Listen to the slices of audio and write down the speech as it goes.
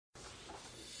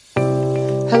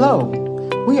Hello.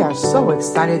 We are so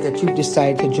excited that you've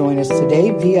decided to join us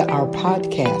today via our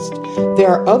podcast. There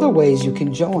are other ways you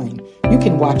can join. You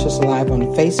can watch us live on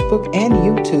Facebook and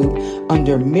YouTube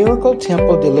under Miracle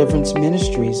Temple Deliverance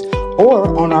Ministries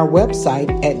or on our website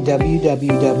at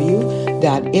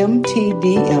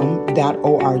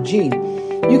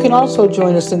www.mtdm.org. You can also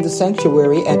join us in the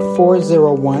sanctuary at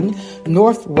 401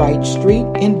 North Wright Street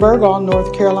in Burgaw,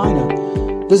 North Carolina.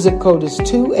 The zip code is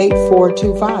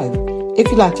 28425. If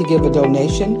you'd like to give a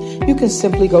donation, you can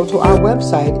simply go to our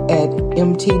website at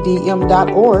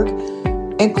mtdm.org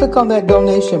and click on that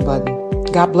donation button.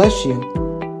 God bless you.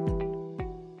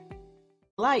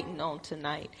 Lighten on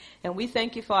tonight. And we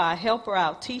thank you for our helper,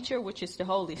 our teacher, which is the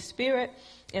Holy Spirit.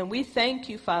 And we thank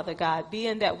you, Father God,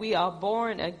 being that we are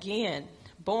born again,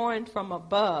 born from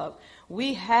above.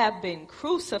 We have been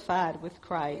crucified with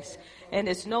Christ. And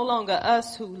it's no longer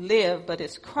us who live, but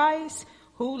it's Christ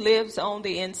who lives on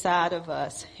the inside of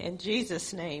us. In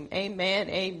Jesus' name, amen,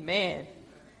 amen.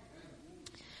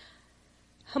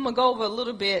 I'm going to go over a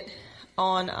little bit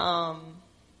on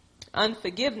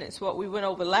unforgiveness, what we went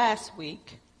over last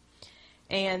week.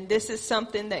 And this is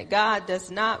something that God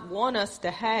does not want us to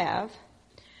have.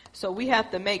 So we have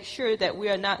to make sure that we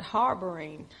are not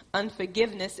harboring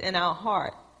unforgiveness in our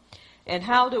heart. And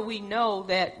how do we know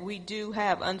that we do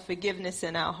have unforgiveness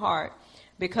in our heart?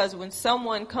 Because when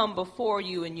someone come before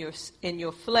you and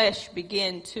your flesh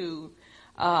begin to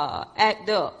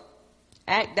act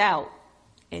out,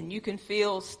 and you can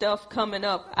feel stuff coming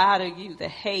up out of you, the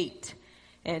hate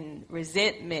and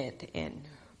resentment and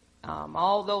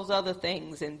all those other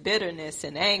things, and bitterness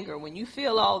and anger. When you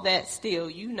feel all that still,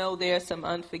 you know there's some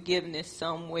unforgiveness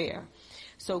somewhere.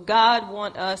 So God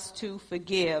wants us to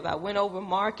forgive. I went over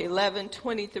Mark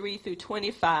 11:23 through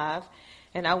 25,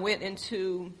 and I went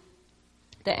into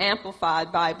the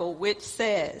Amplified Bible, which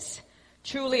says,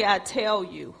 "Truly I tell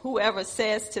you, whoever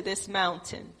says to this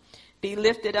mountain, be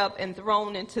lifted up and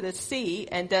thrown into the sea,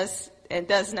 and does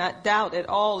not doubt at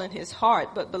all in his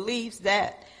heart, but believes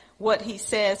that what he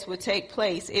says will take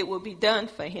place, it will be done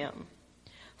for him.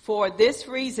 For this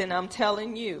reason I'm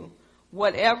telling you,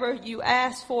 whatever you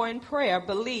ask for in prayer,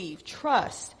 believe,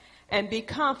 trust, and be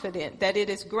confident that it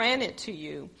is granted to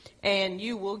you, and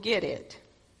you will get it."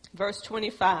 Verse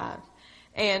 25.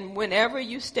 "And whenever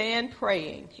you stand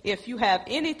praying, if you have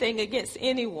anything against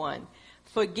anyone,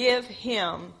 forgive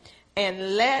him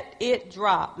and let it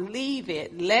drop. Leave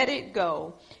it, let it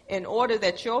go, in order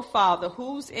that your Father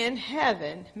who's in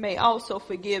heaven may also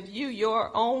forgive you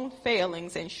your own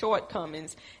failings and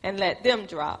shortcomings, and let them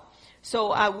drop."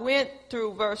 So I went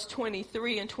through verse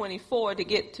 23 and 24 to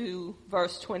get to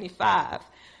verse 25.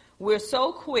 We're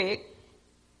so quick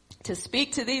to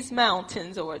speak to these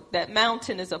mountains, or that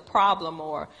mountain is a problem,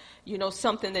 or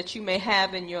something that you may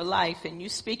have in your life, and you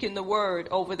speaking the word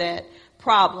over that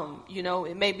problem.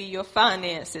 It may be your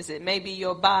finances, it may be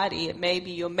your body, it may be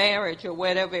your marriage, or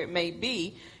whatever it may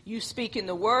be. You speaking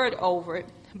the word over it,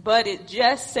 but it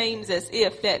just seems as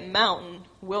if that mountain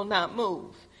will not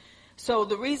move. So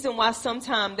the reason why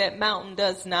sometimes that mountain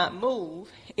does not move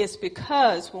is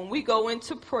because when we go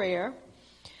into prayer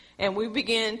and we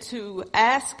begin to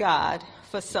ask God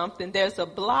for something, there's a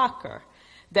blocker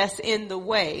that's in the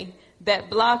way. That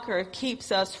blocker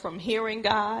keeps us from hearing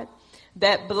God.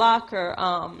 That blocker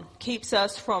keeps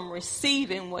us from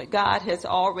receiving what God has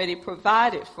already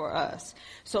provided for us.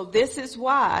 So this is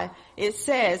why it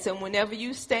says, and whenever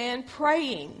you stand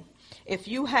praying, if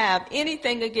you have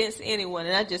anything against anyone,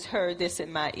 and I just heard this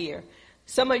in my ear.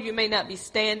 Some of you may not be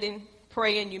standing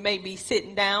praying, you may be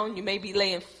sitting down, you may be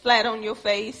laying flat on your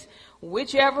face,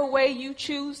 whichever way you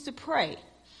choose to pray.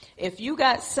 If you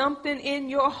got something in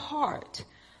your heart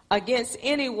against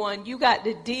anyone, you got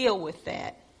to deal with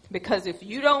that. Because if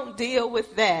you don't deal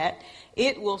with that,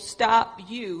 it will stop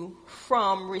you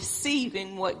from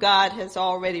receiving what God has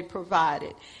already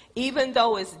provided. Even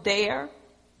though it's there,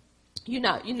 you're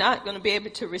not going to be able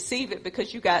to receive it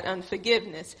because you got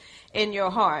unforgiveness in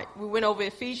your heart. We went over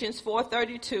Ephesians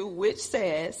 4:32, which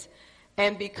says,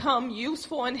 "And become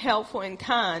useful and helpful and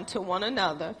kind to one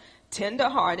another,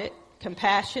 tender-hearted,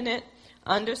 compassionate,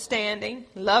 understanding,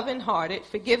 loving-hearted,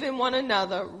 forgiving one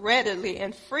another readily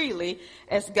and freely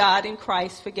as God in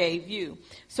Christ forgave you."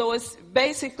 So it's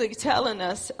basically telling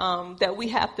us that we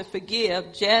have to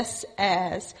forgive just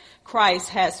as Christ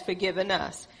has forgiven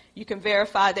us. You can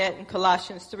verify that in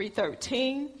Colossians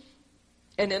 3:13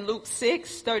 and in Luke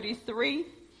 6:33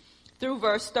 through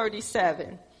verse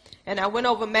 37. And I went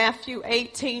over Matthew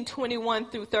 18:21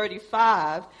 through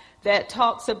 35 that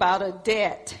talks about a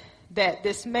debt that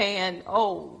this man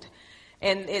owed.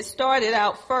 And it started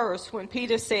out first when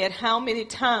Peter said, how many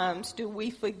times do we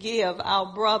forgive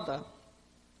our brother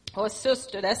or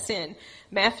sister? That's in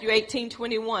Matthew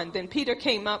 18:21. Then Peter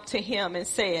came up to him and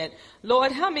said,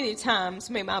 Lord, how many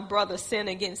times may my brother sin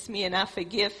against me and I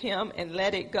forgive him and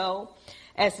let it go?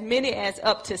 As many as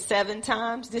up to 7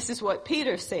 times. This is what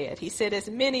Peter said. He said, as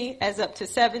many as up to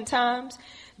 7 times.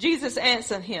 Jesus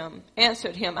answered him,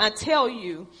 I tell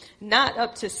you, not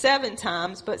up to 7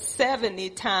 times, but 70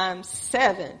 times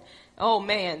 7. Oh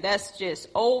man, that's just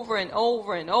over and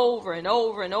over and over and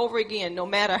over and over again. No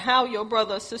matter how your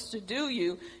brother or sister do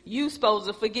you supposed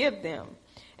to forgive them.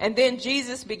 And then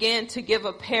Jesus began to give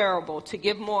a parable to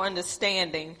give more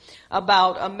understanding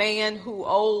about a man who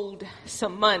owed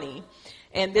some money.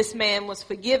 And this man was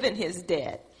forgiven his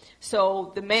debt.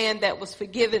 So the man that was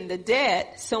forgiven the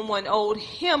debt, someone owed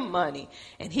him money.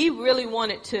 And he really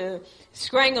wanted to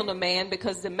strangle the man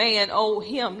because the man owed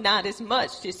him not as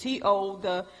much as he owed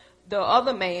the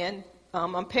other man.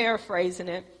 I'm paraphrasing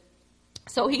it.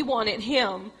 So he wanted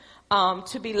him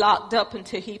to be locked up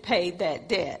until he paid that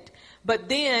debt. But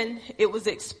then it was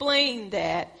explained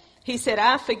that he said,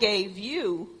 I forgave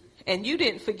you and you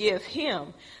didn't forgive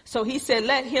him. So he said,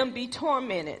 let him be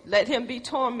tormented. Let him be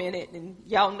tormented. And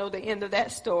y'all know the end of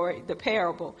that story, the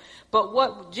parable. But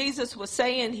what Jesus was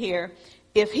saying here,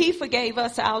 if he forgave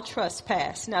us our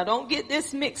trespass. Now don't get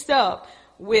this mixed up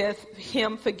with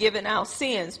him forgiving our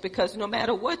sins, because no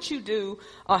matter what you do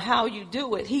or how you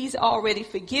do it, he's already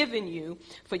forgiven you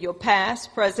for your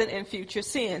past, present, and future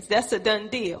sins. That's a done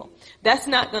deal. That's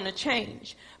not going to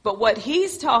change. But what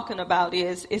he's talking about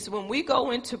is when we go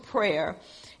into prayer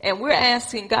and we're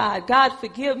asking God,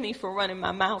 forgive me for running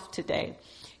my mouth today.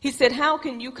 He said, how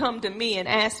can you come to me and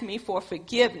ask me for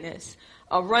forgiveness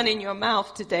or running your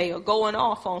mouth today or going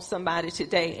off on somebody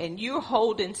today, and you're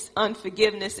holding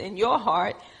unforgiveness in your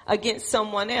heart against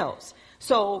someone else?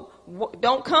 So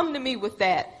don't come to me with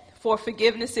that for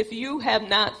forgiveness if you have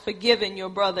not forgiven your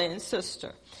brother and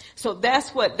sister. So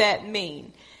that's what that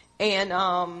means. And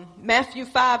Matthew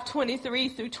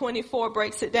 5:23 through 24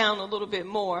 breaks it down a little bit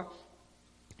more.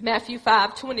 Matthew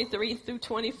 5:23 through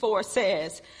 24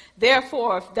 says,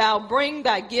 therefore, if thou bring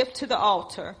thy gift to the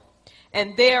altar,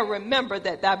 and there remember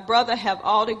that thy brother have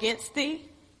aught against thee,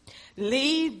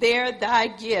 leave there thy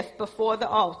gift before the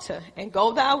altar, and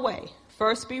go thy way.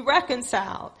 First be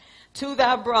reconciled to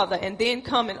thy brother, and then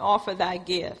come and offer thy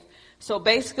gift. So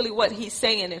basically what he's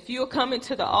saying, if you're coming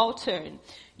to the altar and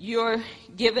you're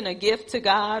giving a gift to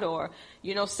God, or,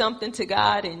 something to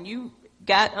God, and you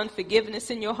got unforgiveness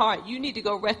in your heart, you need to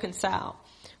go reconcile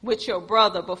with your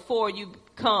brother before you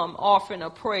come offering a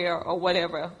prayer or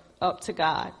whatever up to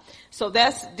God. So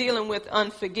that's dealing with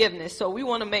unforgiveness. So we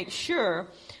want to make sure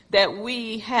that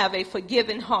we have a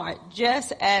forgiving heart.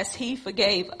 Just as he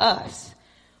forgave us,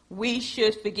 we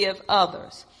should forgive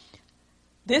others.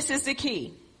 This is the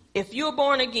key. If you're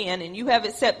born again and you have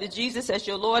accepted Jesus as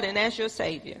your Lord and as your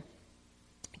Savior,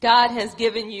 God has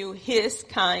given you his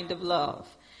kind of love.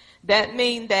 That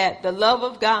means that the love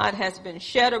of God has been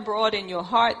shed abroad in your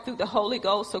heart through the Holy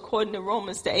Ghost, according to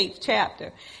Romans, the 8th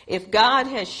chapter. If God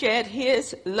has shed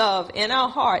his love in our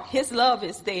heart, his love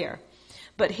is there.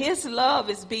 But his love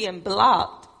is being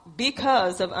blocked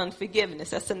because of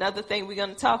unforgiveness. That's another thing we're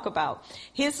going to talk about.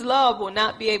 His love will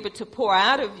not be able to pour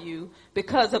out of you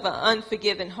because of an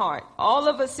unforgiven heart. All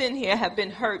of us in here have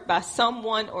been hurt by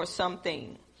someone or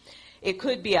something. It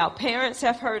could be our parents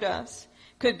have hurt us.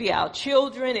 Could be our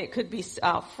children, it could be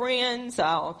our friends,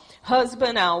 our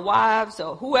husband, our wives,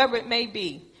 or whoever it may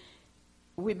be.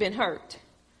 We've been hurt.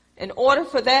 In order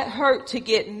for that hurt to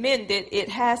get mended, it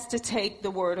has to take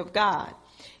the word of God.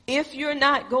 If you're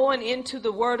not going into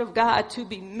the word of God to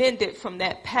be mended from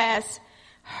that past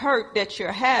hurt that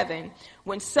you're having,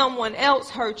 when someone else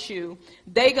hurts you,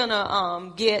 they're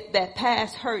gonna get that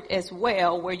past hurt as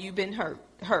well, where you've been hurt,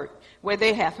 where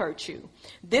they have hurt you.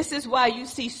 This is why you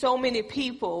see so many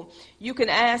people, you can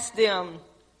ask them,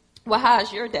 well,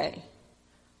 how's your day?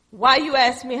 Why you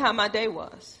ask me how my day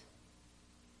was?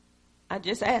 I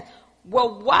just asked,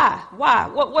 well, why?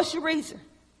 What's your reason?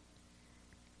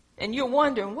 And you're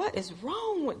wondering, what is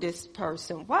wrong with this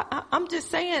person? Why? I'm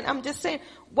just saying,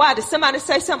 why? Did somebody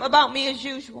say something about me as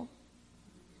usual?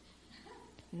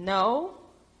 No,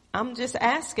 I'm just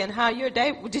asking how your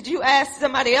day, did you ask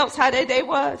somebody else how their day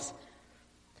was?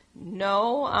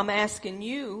 No, I'm asking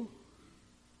you.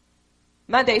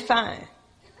 My day fine.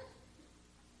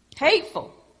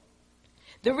 Hateful.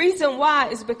 The reason why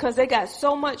is because they got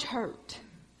so much hurt.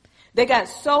 They got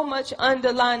so much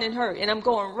underlying hurt. And I'm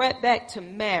going right back to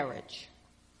marriage.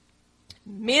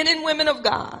 Men and women of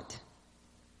God,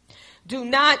 do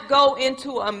not go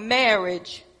into a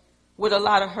marriage with a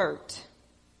lot of hurt.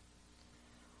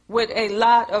 With a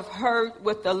lot of hurt,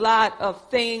 with a lot of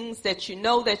things that you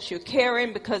know that you're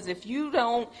carrying, because if you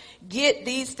don't get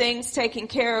these things taken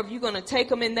care of, you're going to take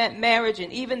them in that marriage,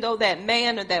 and even though that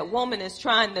man or that woman is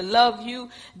trying to love you,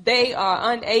 they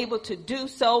are unable to do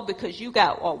so because you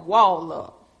got a wall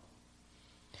up.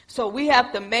 So we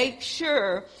have to make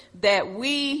sure that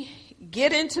we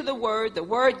get into the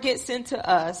word gets into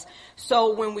us,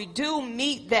 so when we do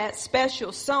meet that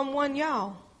special someone,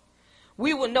 y'all,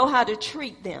 we will know how to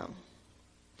treat them.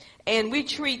 And we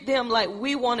treat them like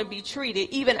we want to be treated,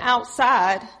 even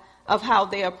outside of how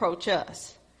they approach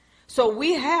us. So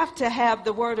we have to have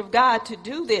the word of God to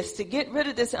do this, to get rid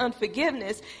of this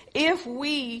unforgiveness. If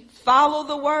we follow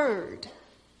the word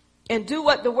and do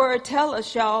what the word tells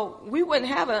us, y'all, we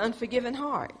wouldn't have an unforgiving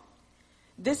heart.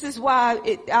 This is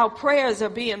why our prayers are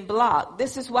being blocked.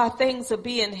 This is why things are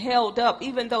being held up,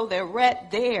 even though they're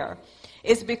right there.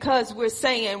 It's because we're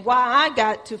saying, why I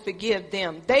got to forgive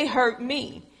them. They hurt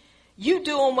me. You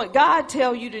doing what God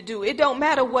tell you to do. It don't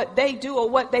matter what they do or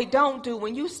what they don't do.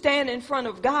 When you stand in front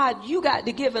of God, you got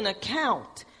to give an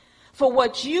account for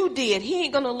what you did. He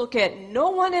ain't going to look at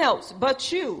no one else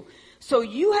but you. So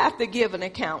you have to give an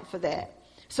account for that.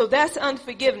 So that's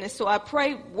unforgiveness. So I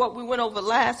pray what we went over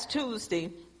last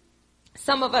Tuesday,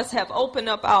 some of us have opened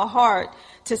up our heart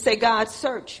to say, God,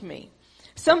 search me.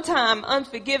 Sometimes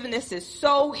unforgiveness is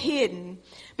so hidden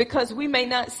because we may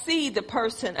not see the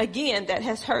person again that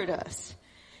has hurt us.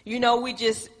 You know, we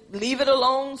just leave it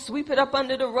alone, sweep it up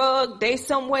under the rug. They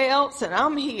somewhere else and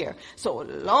I'm here. So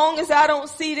as long as I don't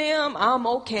see them, I'm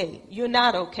okay. You're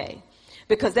not okay.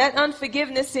 Because that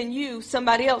unforgiveness in you,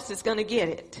 somebody else is going to get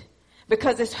it.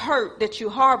 Because it's hurt that you're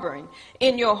harboring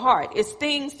in your heart. It's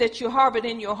things that you harbored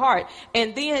in your heart.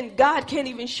 And then God can't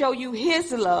even show you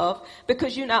his love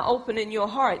because you're not opening your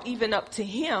heart even up to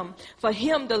him for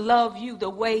him to love you the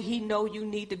way he know you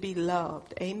need to be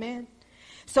loved. Amen.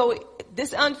 So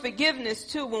this unforgiveness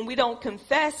too, when we don't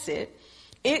confess it,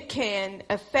 it can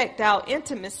affect our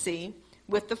intimacy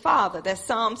with the Father. That's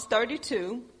Psalms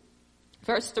 32.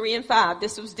 Verse 3 and 5,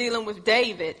 this was dealing with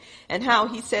David and how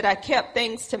he said, I kept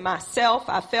things to myself.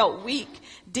 I felt weak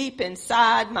deep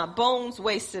inside. My bones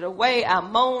wasted away. I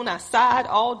moaned, I sighed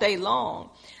all day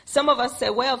long. Some of us say,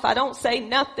 well, if I don't say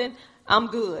nothing, I'm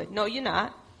good. No, you're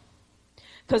not.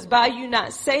 Because by you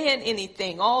not saying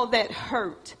anything, all that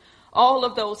hurt, all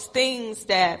of those things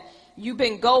that you've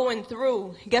been going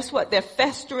through, guess what? They're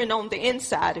festering on the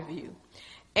inside of you.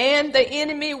 And the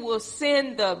enemy will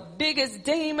send the biggest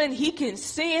demon he can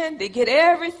send to get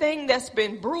everything that's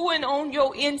been brewing on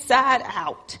your inside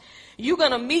out. You're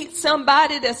going to meet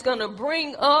somebody that's going to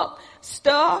bring up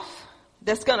stuff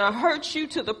that's going to hurt you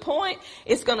to the point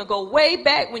it's going to go way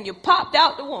back when you popped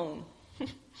out the womb.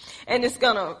 And it's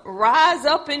going to rise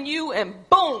up in you and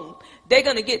boom, they're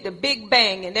going to get the big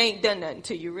bang and they ain't done nothing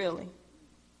to you really.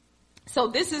 So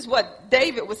this is what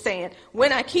David was saying.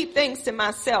 When I keep things to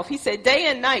myself, he said, day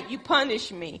and night you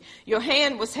punish me. Your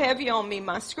hand was heavy on me.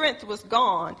 My strength was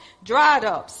gone, dried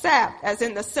up, sapped as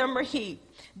in the summer heat.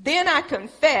 Then I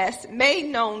confessed, made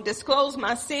known, disclosed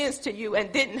my sins to you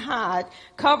and didn't hide,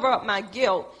 cover up my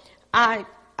guilt. I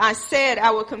said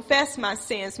I would confess my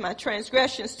sins, my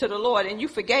transgressions to the Lord, and you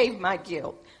forgave my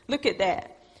guilt. Look at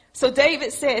that. So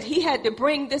David said he had to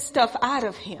bring this stuff out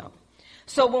of him.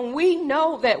 So when we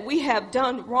know that we have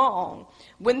done wrong,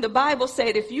 when the Bible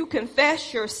said if you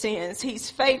confess your sins, he's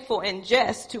faithful and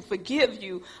just to forgive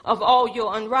you of all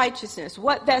your unrighteousness.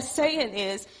 What that's saying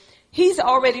is he's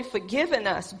already forgiven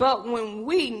us. But when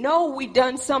we know we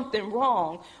done something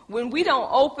wrong, when we don't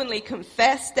openly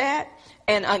confess that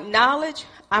and acknowledge,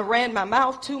 I ran my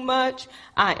mouth too much,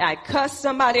 I cussed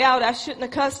somebody out I shouldn't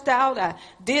have cussed out, I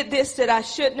did this that I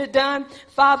shouldn't have done.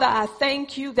 Father, I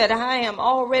thank you that I am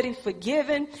already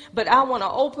forgiven, but I want to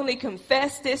openly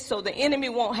confess this so the enemy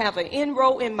won't have an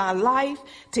inroad in my life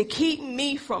to keep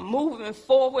me from moving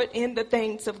forward in the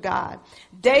things of God.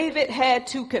 David had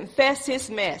to confess his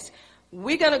mess.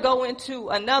 We're going to go into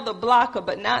another blocker,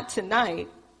 but not tonight.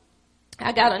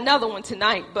 I got another one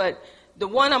tonight, but the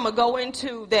one I'm going to go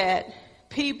into that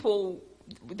people,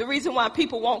 the reason why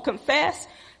people won't confess,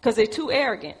 because they're too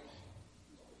arrogant.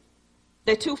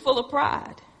 They're too full of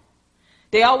pride.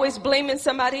 They always blaming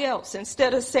somebody else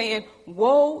instead of saying,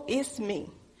 woe is me.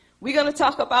 We're going to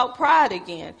talk about pride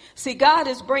again. See, God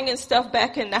is bringing stuff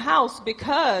back in the house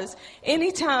because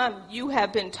anytime you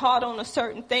have been taught on a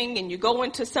certain thing and you go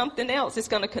into something else, it's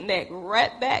going to connect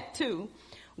right back to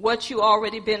what you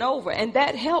already been over. And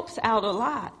that helps out a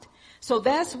lot. So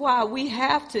that's why we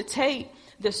have to take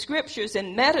the scriptures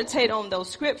and meditate on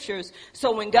those scriptures.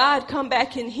 So when God come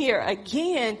back in here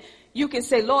again, you can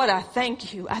say, Lord, I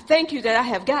thank you. I thank you that I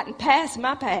have gotten past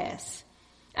my past.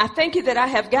 I thank you that I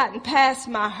have gotten past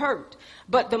my hurt.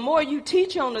 But the more you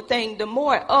teach on the thing, the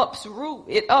more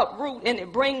it uproot and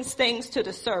it brings things to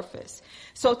the surface.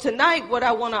 So tonight what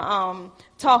I want to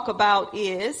talk about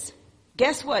is,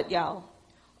 guess what, y'all?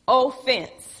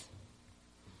 Offense.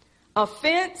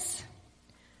 Offense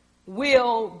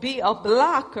will be a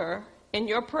blocker in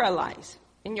your prayer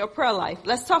life.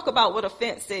 Let's talk about what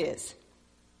offense is.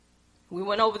 We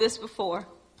went over this before.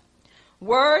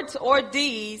 Words or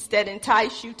deeds that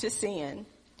entice you to sin.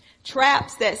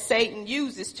 Traps that Satan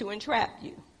uses to entrap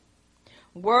you.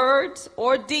 Words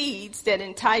or deeds that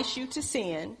entice you to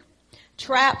sin.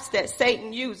 Traps that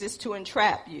Satan uses to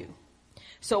entrap you.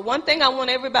 So one thing I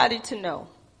want everybody to know.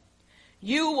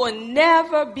 You will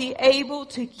never be able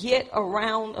to get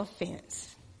around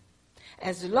offense.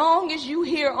 As long as you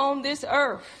here on this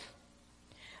earth,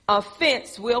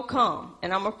 offense will come.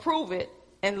 And I'm going to prove it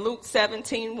in Luke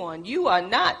 17:1. You are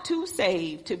not too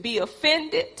saved to be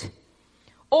offended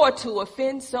or to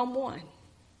offend someone.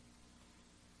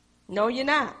 No, you're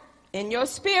not. In your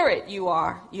spirit, you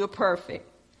are. You're perfect.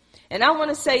 And I want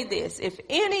to say this. If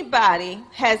anybody,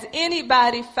 has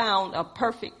anybody found a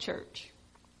perfect church?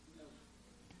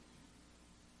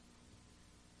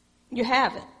 You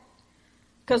haven't.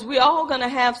 Because we're all going to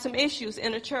have some issues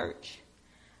in a church.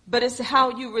 But it's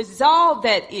how you resolve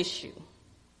that issue.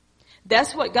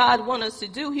 That's what God wants us to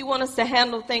do. He wants us to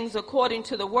handle things according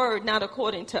to the word, not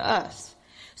according to us.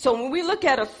 So when we look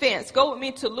at offense, go with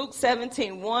me to Luke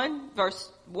 17:1, verse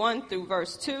 1 through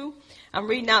verse 2. I'm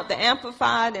reading out the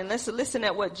Amplified, and let's listen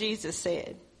at what Jesus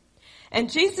said. And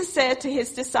Jesus said to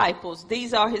his disciples,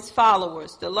 these are his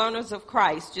followers, the learners of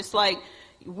Christ, just like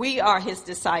we are his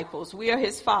disciples. We are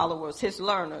his followers, his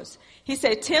learners. He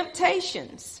said,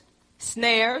 temptations,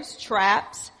 snares,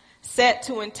 traps, set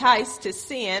to entice to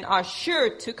sin are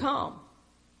sure to come.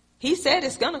 He said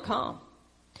it's going to come.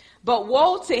 But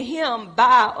woe to him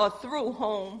by or through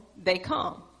whom they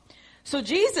come. So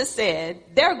Jesus said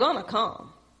they're going to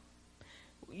come.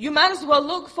 You might as well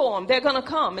look for them. They're going to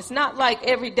come. It's not like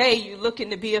every day you're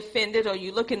looking to be offended or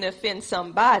you're looking to offend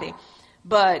somebody.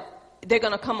 But they're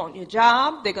going to come on your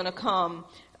job. They're going to come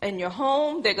in your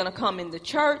home. They're going to come in the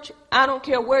church. I don't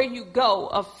care where you go.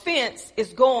 Offense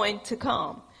is going to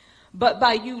come. But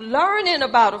by you learning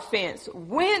about offense,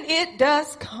 when it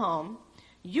does come,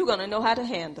 you're going to know how to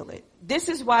handle it. This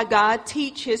is why God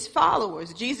teaches his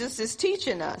followers. Jesus is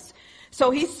teaching us.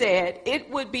 So he said it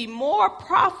would be more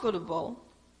profitable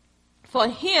for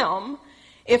him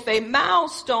if a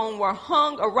milestone were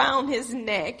hung around his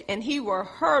neck and he were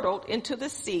hurled into the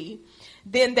sea,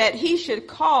 than that he should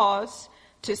cause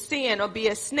to sin or be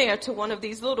a snare to one of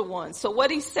these little ones. So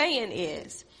what he's saying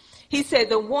is, he said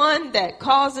the one that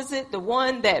causes it, the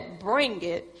one that bring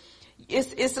it,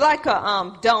 it's like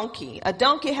a donkey. A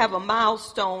donkey have a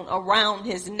milestone around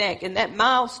his neck, and that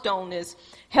milestone is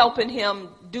helping him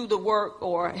do the work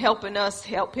or helping us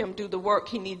help him do the work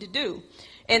he need to do.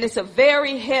 And it's a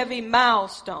very heavy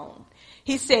milestone.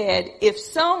 He said, if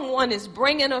someone is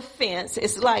bringing offense,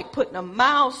 it's like putting a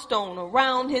milestone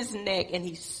around his neck and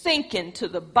he's sinking to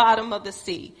the bottom of the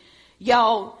sea.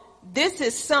 Y'all, this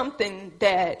is something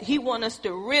that he wants us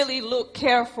to really look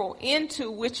careful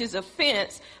into, which is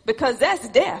offense, because that's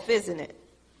death, isn't it?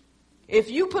 If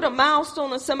you put a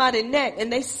milestone on somebody's neck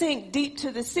and they sink deep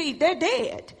to the sea, they're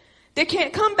dead. They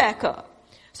can't come back up.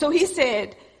 So he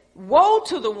said, woe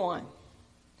to the one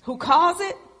who cause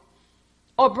it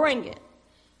or bring it.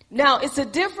 Now, it's a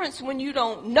difference when you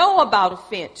don't know about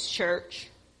offense, church.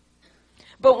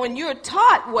 But when you're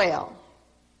taught well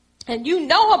and you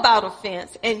know about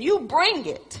offense and you bring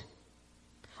it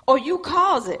or you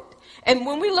cause it. And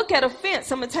when we look at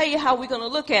offense, I'm going to tell you how we're going to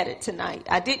look at it tonight.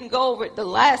 I didn't go over it the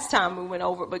last time we went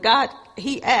over it, but God,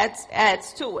 he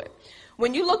adds to it.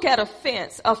 When you look at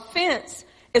offense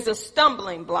is a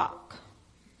stumbling block.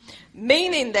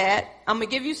 Meaning that, I'm going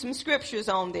to give you some scriptures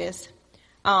on this,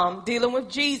 dealing with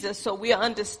Jesus, so we'll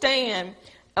understand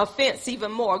offense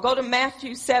even more. Go to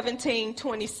Matthew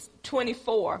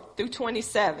 17:24 through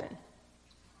 27.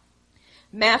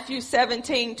 Matthew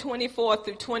 17:24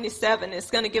 through 27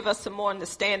 is going to give us some more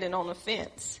understanding on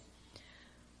offense.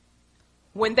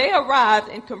 When they arrived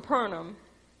in Capernaum,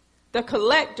 the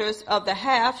collectors of the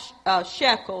half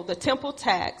shekel, the temple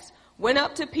tax, went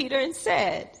up to Peter and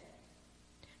said,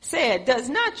 does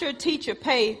not your teacher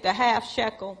pay the half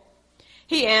shekel?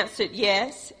 He answered,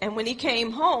 yes. And when he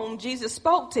came home, Jesus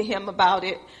spoke to him about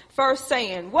it, first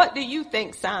saying, what do you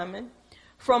think, Simon?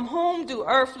 From whom do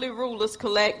earthly rulers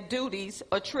collect duties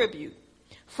or tribute?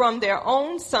 From their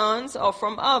own sons or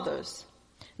from others?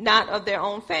 not of their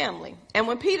own family. And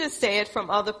when Peter said,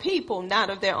 from other people, not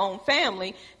of their own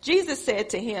family, Jesus said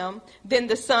to him, then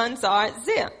the sons are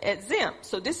exempt.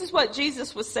 So this is what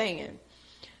Jesus was saying.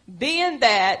 Being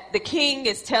that the king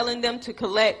is telling them to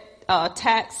collect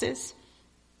taxes,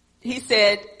 he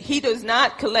said he does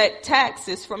not collect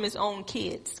taxes from his own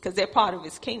kids because they're part of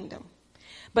his kingdom.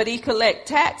 But he collect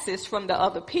taxes from the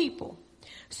other people.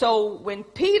 So when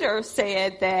Peter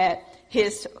said that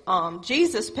his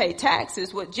Jesus paid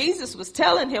taxes, what Jesus was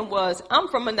telling him was, I'm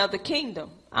from another kingdom.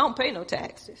 I don't pay no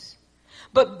taxes.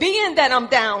 But being that I'm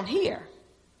down here,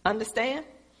 understand?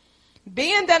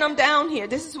 Being that I'm down here,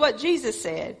 this is what Jesus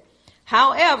said.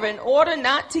 However, in order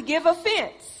not to give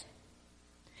offense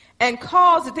and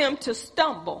cause them to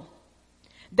stumble,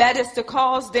 that is to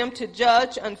cause them to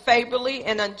judge unfavorably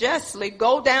and unjustly,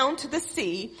 go down to the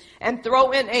sea and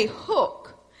throw in a hook.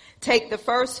 Take the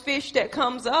first fish that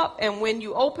comes up, and when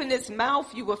you open its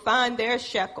mouth, you will find their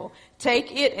shekel.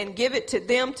 Take it and give it to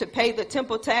them to pay the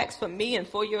temple tax for me and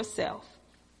for yourself.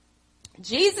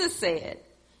 Jesus said,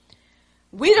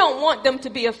 we don't want them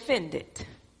to be offended.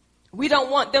 We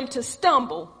don't want them to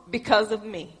stumble because of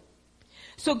me.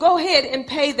 So go ahead and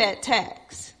pay that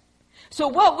tax. So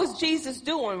what was Jesus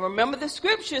doing? Remember, the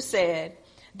scripture said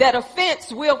that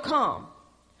offense will come.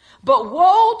 But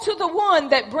woe to the one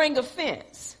that bring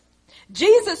offense.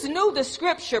 Jesus knew the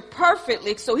scripture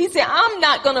perfectly. So he said, I'm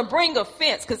not going to bring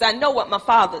offense because I know what my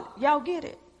Father, y'all get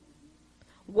it.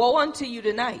 Woe unto you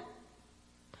tonight.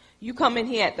 You come in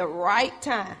here at the right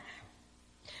time.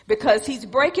 Because he's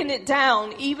breaking it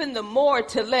down even the more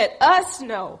to let us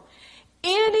know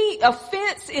any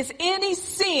offense is any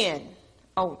sin.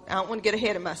 Oh, I don't want to get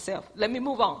ahead of myself. Let me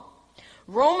move on.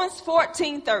 Romans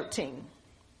 14:13.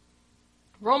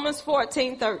 Romans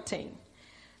 14:13.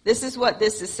 This is what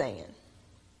this is saying.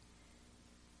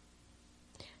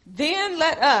 Then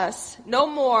let us no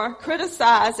more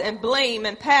criticize and blame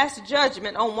and pass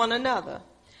judgment on one another,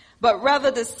 but rather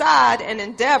decide and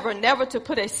endeavor never to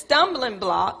put a stumbling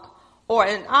block or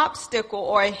an obstacle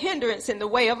or a hindrance in the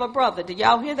way of a brother. Did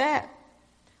y'all hear that?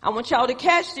 I want y'all to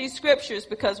catch these scriptures,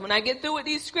 because when I get through with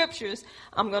these scriptures,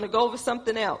 I'm going to go over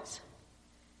something else.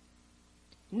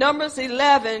 Numbers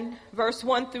 11, verse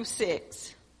 1 through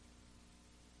 6.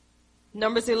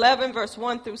 Numbers 11, verse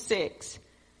 1 through 6.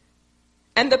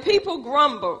 And the people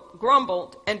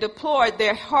grumbled and deplored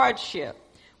their hardship,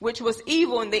 which was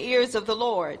evil in the ears of the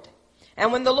Lord.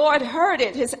 And when the Lord heard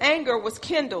it, his anger was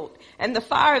kindled, and the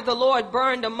fire of the Lord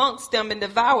burned amongst them and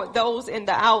devoured those in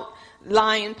the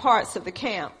outlying parts of the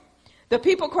camp. The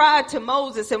people cried to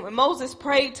Moses, and when Moses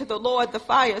prayed to the Lord, the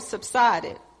fire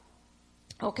subsided.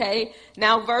 Okay,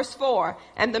 now verse 4.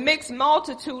 And the mixed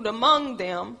multitude among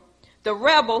them, the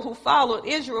rebel who followed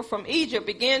Israel from Egypt,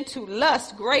 began to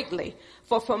lust greatly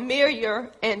for familiar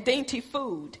and dainty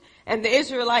food. And the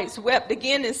Israelites wept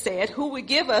again and said, who would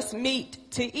give us meat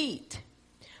to eat?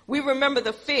 We remember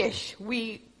the fish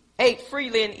we ate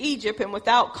freely in Egypt and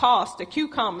without cost, the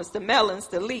cucumbers, the melons,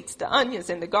 the leeks, the onions,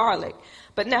 and the garlic.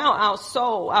 But now our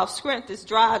soul, our strength is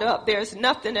dried up. There's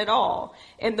nothing at all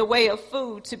in the way of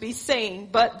food to be seen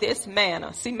but this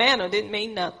manna. See, manna didn't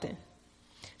mean nothing.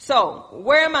 So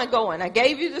where am I going? I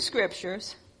gave you the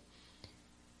scriptures.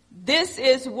 This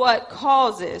is what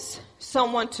causes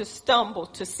someone to stumble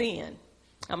to sin.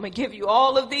 I'm going to give you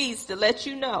all of these to let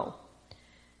you know.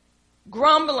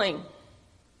 Grumbling,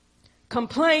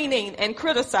 complaining, and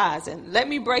criticizing. Let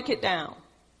me break it down.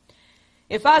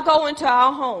 If I go into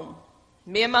our home,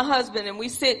 me and my husband, and we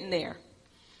sitting there,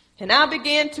 and I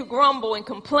begin to grumble and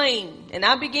complain, and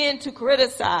I begin to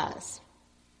criticize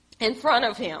in front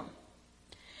of him,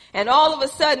 and all of a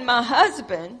sudden my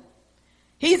husband,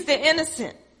 he's the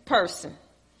innocent person.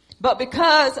 But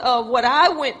because of what I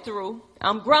went through,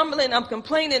 I'm grumbling, I'm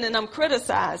complaining, and I'm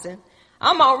criticizing,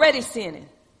 I'm already sinning.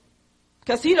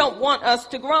 Because he don't want us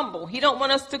to grumble. He don't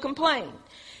want us to complain.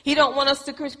 He don't want us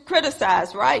to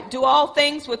criticize, right? Do all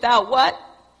things without what?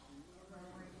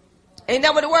 Ain't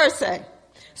that what the word say?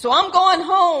 So I'm going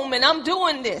home and I'm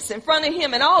doing this in front of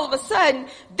him, and all of a sudden,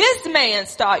 this man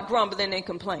start grumbling and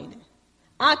complaining.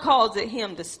 I caused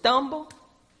him to stumble.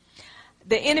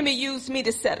 The enemy used me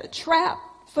to set a trap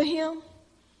for him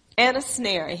and a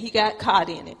snare, and he got caught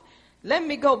in it. Let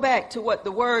me go back to what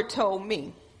the word told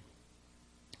me.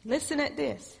 Listen at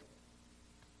this.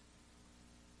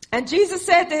 And Jesus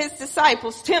said to his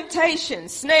disciples,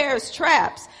 temptations, snares,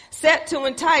 traps, set to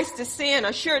entice to sin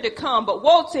are sure to come, but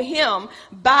woe to him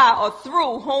by or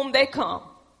through whom they come.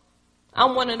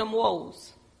 I'm one of them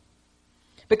woes.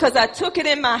 Because I took it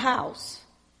in my house.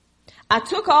 I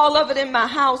took all of it in my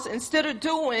house instead of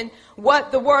doing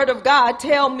what the word of God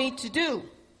tell me to do.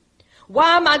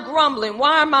 Why am I grumbling?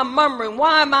 Why am I murmuring?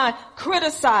 Why am I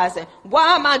criticizing?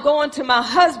 Why am I going to my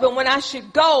husband when I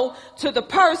should go to the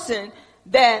person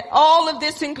that all of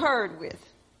this incurred with?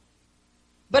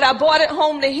 But I brought it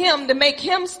home to him to make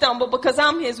him stumble because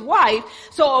I'm his wife.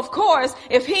 So of course,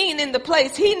 if he ain't in the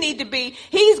place he need to be,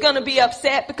 he's going to be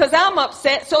upset because I'm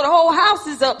upset. So the whole house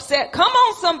is upset. Come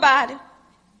on, somebody.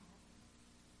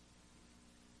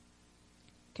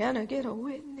 Can I get a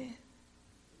witness?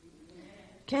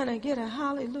 Can I get a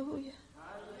hallelujah?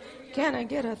 Can I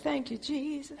get a thank you,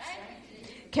 Jesus?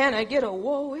 Can I get a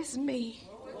woe is me?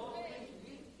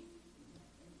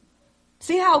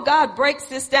 See how God breaks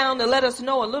this down to let us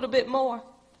know a little bit more?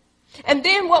 And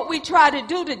then what we try to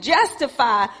do to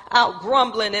justify our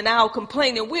grumbling and our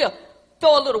complaining, we'll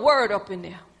throw a little word up in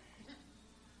there.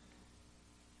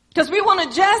 Because we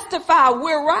want to justify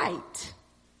we're right.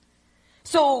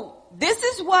 So this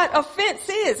is what offense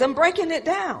is. I'm breaking it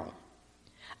down.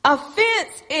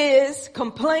 Offense is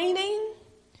complaining,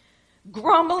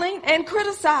 grumbling, and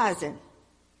criticizing.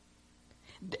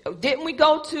 Didn't we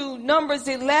go to Numbers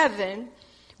 11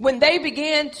 when they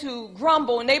began to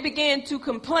grumble and they began to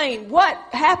complain? What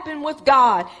happened with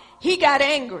God? He got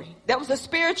angry. That was a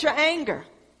spiritual anger.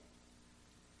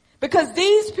 Because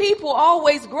these people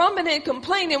always grumbling and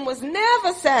complaining was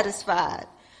never satisfied.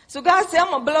 So God said,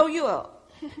 I'm going to blow you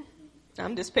up.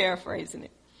 I'm just paraphrasing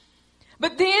it.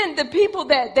 But then the people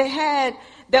that they had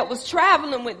that was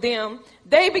traveling with them,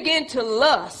 they began to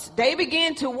lust. They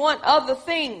began to want other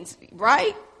things,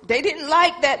 right? They didn't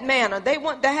like that manna. They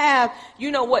want to have,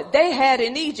 what they had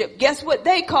in Egypt. Guess what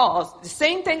they caused? The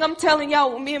same thing I'm telling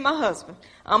y'all with me and my husband.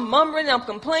 I'm murmuring, I'm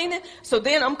complaining. So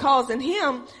then I'm causing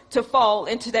him to fall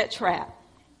into that trap.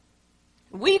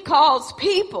 We cause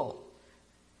people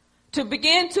to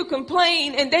begin to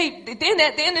complain, and then at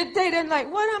the end of the day, they're like,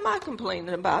 what am I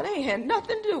complaining about? They ain't had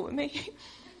nothing to do with me.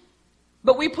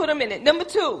 But we put them in it. Number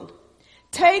 2,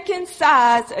 taking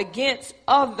sides against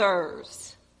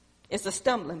others is a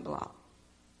stumbling block.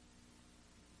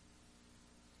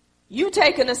 You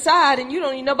taking a side and you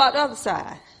don't even know about the other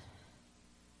side.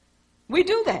 We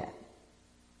do that.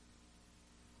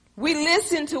 We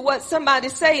listen to what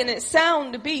somebody's saying and it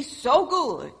sounds to be so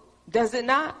good, does it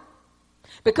not?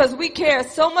 Because we care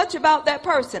so much about that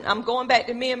person. I'm going back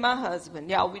to me and my husband.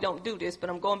 Y'all, we don't do this, but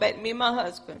I'm going back to me and my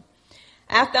husband.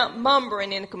 After I'm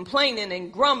murmuring and complaining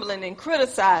and grumbling and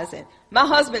criticizing, my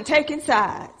husband taking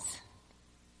sides.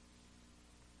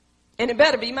 And it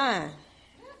better be mine.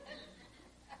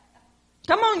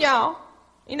 Come on, y'all.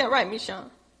 Ain't that right,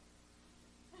 Michon?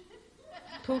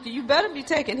 Pookie, you better be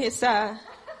taking his side.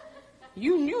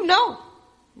 You know.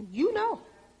 You know.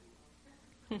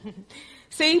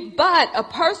 See, but a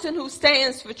person who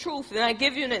stands for truth, and I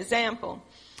give you an example.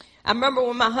 I remember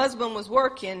when my husband was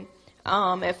working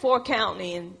at Fort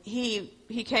County, and he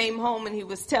came home and he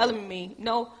was telling me,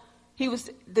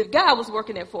 the guy was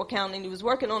working at Fort County and he was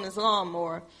working on his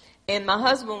lawnmower. And my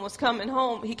husband was coming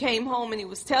home. He came home and he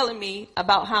was telling me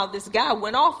about how this guy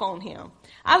went off on him.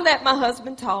 I let my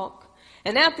husband talk.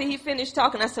 And after he finished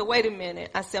talking, I said, wait a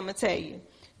minute. I said, I'm going to tell you,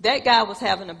 that guy was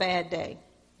having a bad day.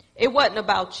 It wasn't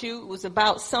about you. It was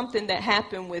about something that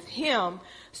happened with him.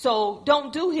 So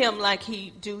don't do him like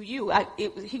he do you.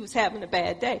 He was having a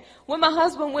bad day. When my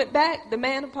husband went back, the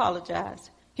man apologized.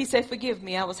 He said, forgive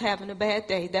me. I was having a bad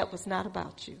day. That was not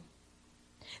about you.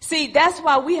 See, that's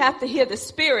why we have to hear the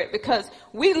Spirit, because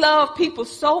we love people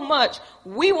so much.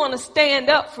 We want to stand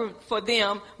up for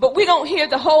them, but we don't hear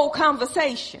the whole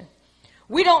conversation.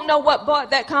 We don't know what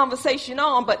brought that conversation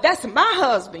on, but that's my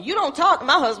husband. You don't talk to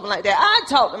my husband like that. I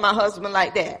talk to my husband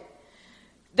like that.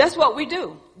 That's what we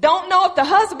do. Don't know if the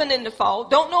husband in the fault.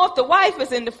 Don't know if the wife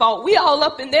is in the fault. We all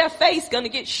up in their face going to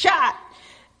get shot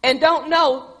and don't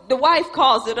know the wife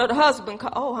caused it or the husband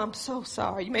caused it. Oh, I'm so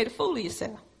sorry. You made a fool of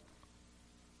yourself.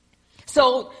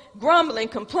 So grumbling,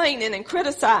 complaining, and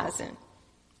criticizing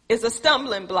is a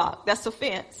stumbling block. That's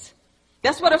offense.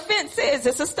 That's what offense is.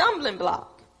 It's a stumbling block.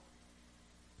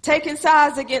 Taking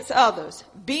sides against others.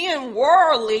 Being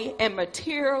worldly and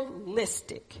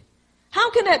materialistic. How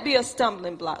can that be a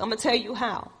stumbling block? I'm going to tell you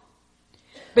how.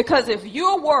 Because if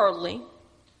you're worldly,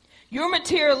 you're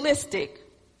materialistic,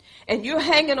 and you're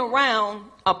hanging around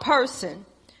a person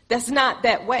that's not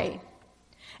that way,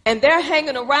 and they're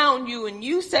hanging around you and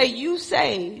you say you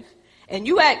save and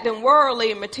you acting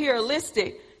worldly and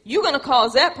materialistic, you're going to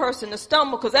cause that person to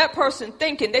stumble because that person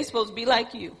thinking they're supposed to be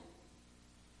like you.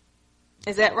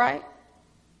 Is that right?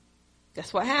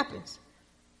 That's what happens.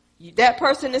 That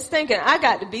person is thinking, I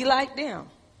got to be like them.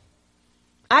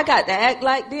 I got to act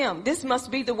like them. This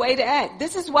must be the way to act.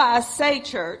 This is why I say,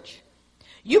 church,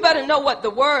 you better know what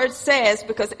the word says,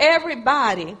 because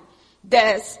everybody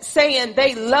that's saying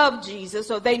they love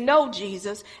Jesus or they know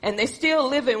Jesus and they still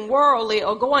living worldly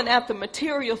or going after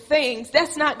material things,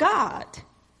 that's not God.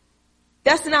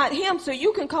 That's not him. So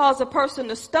you can cause a person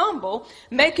to stumble,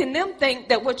 making them think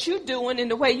that what you're doing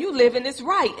and the way you living is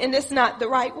right, and it's not the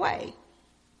right way.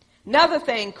 Another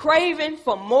thing, craving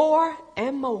for more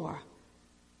and more.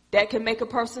 That can make a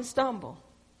person stumble.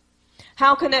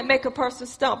 How can that make a person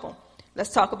stumble?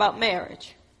 Let's talk about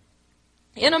marriage.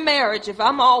 In a marriage, if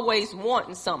I'm always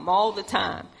wanting something all the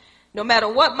time, no matter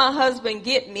what my husband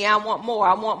get me, I want more,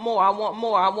 I want more, I want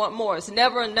more, I want more. It's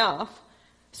never enough.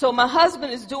 So my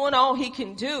husband is doing all he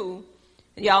can do.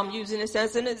 Y'all, I'm using this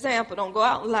as an example. Don't go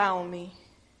out and lie on me.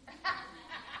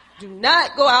 Do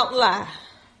not go out and lie.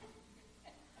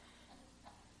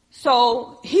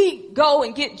 So he go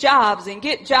and get jobs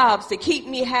to keep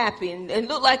me happy and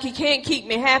look like he can't keep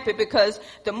me happy because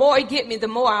the more he get me, the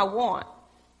more I want.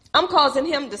 I'm causing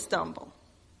him to stumble.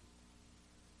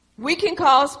 We can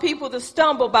cause people to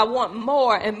stumble by wanting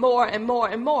more and more and more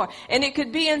and more. And it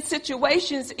could be in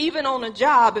situations, even on a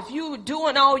job, if you're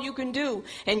doing all you can do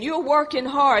and you're working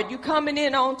hard, you're coming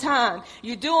in on time,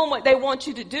 you're doing what they want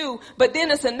you to do, but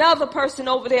then it's another person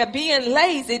over there being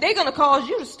lazy, they're going to cause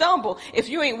you to stumble if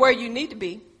you ain't where you need to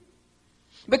be.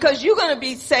 Because you're going to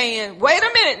be saying, wait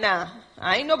a minute now,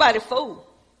 I ain't nobody fool.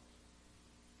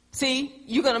 See,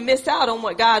 you're going to miss out on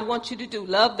what God wants you to do.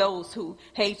 Love those who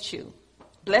hate you.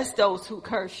 Bless those who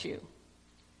curse you.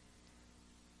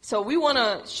 So we want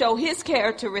to show his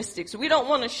characteristics. We don't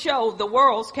want to show the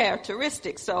world's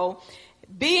characteristics. So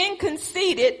being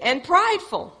conceited and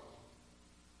prideful.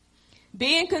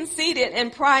 Being conceited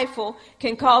and prideful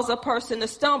can cause a person to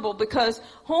stumble because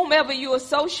whomever you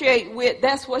associate with,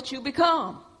 that's what you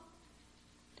become.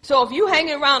 So if you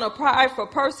hanging around a prideful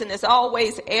person that's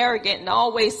always arrogant and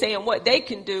always saying what they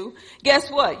can do, guess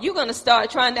what? You're going to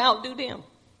start trying to outdo them.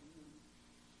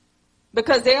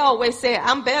 Because they always say,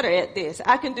 I'm better at this.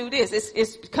 I can do this.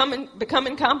 It's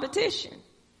becoming competition.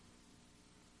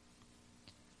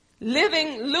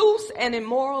 Living loose and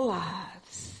immoral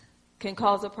lives can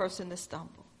cause a person to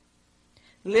stumble.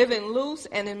 Living loose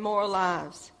and immoral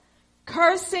lives.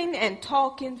 Cursing and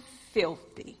talking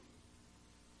filthy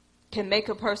can make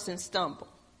a person stumble.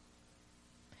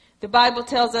 The Bible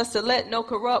tells us to let no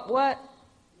corrupt what?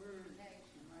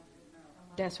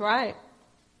 That's right.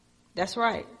 That's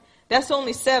right. That's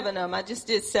only 7 of them. I just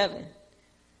did 7.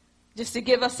 Just to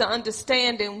give us an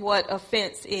understanding what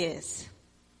offense is.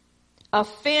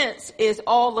 Offense is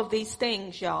all of these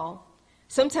things, y'all.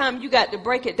 Sometimes you got to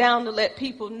break it down to let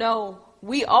people know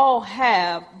we all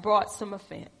have brought some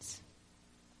offense.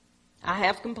 I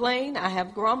have complained, I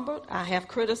have grumbled, I have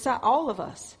criticized, all of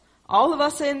us. All of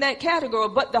us are in that category.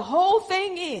 But the whole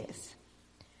thing is,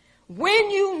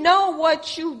 when you know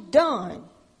what you've done,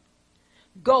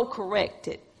 go correct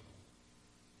it.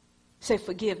 Say,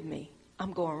 forgive me.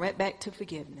 I'm going right back to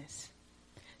forgiveness.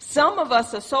 Some of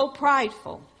us are so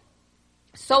prideful,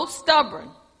 so stubborn,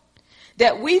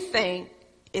 that we think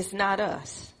it's not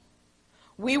us.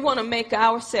 We want to make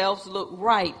ourselves look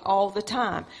right all the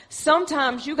time.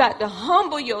 Sometimes you got to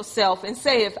humble yourself and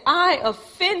say, if I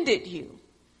offended you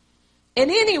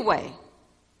in any way,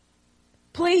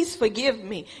 please forgive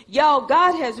me. Y'all,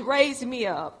 God has raised me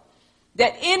up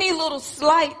that any little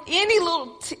slight, any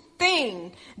little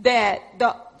thing that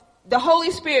the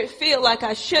Holy Spirit feel like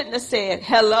I shouldn't have said,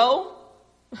 hello?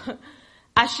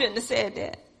 I shouldn't have said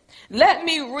that. Let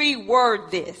me reword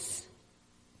this.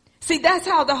 See, that's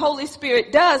how the Holy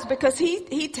Spirit does, because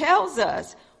he tells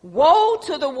us, woe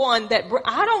to the one that,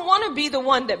 I don't want to be the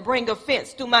one that bring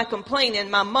offense through my complaining,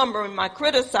 my murmuring, my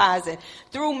criticizing,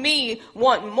 through me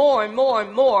wanting more and more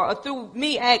and more, or through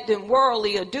me acting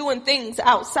worldly or doing things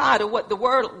outside of what the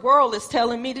world is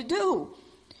telling me to do.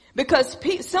 Because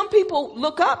some people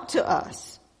look up to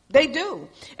us. They do.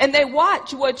 And they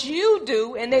watch what you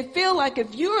do, and they feel like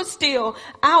if you're still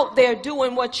out there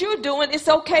doing what you're doing, it's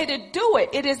okay to do it.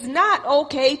 It is not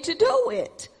okay to do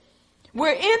it.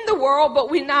 We're in the world, but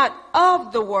we're not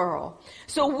of the world.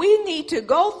 So we need to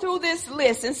go through this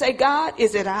list and say, God,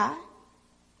 is it I?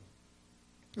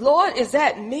 Lord, is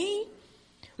that me?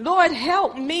 Lord,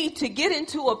 help me to get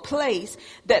into a place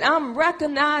that I'm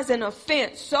recognizing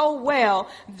offense so well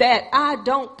that I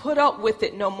don't put up with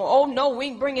it no more. Oh, no, we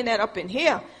ain't bringing that up in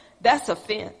here. That's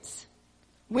offense.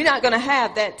 We're not going to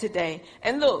have that today.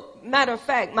 And look, matter of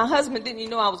fact, my husband didn't even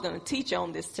know I was going to teach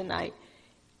on this tonight.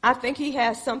 I think he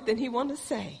has something he wanted to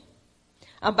say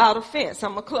about offense.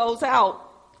 I'm going to close out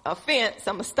offense.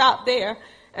 I'm going to stop there,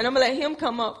 and I'm going to let him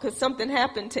come up because something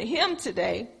happened to him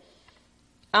today.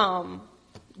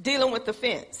 Dealing with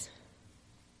offense.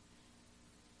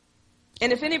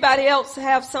 And if anybody else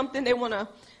have something they want to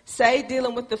say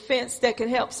dealing with the fence that can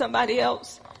help somebody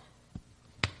else.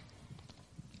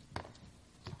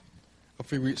 A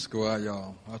few weeks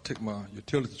ago, I took my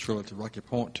utility trailer to Rocky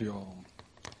Point to,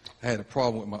 I had a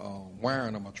problem with my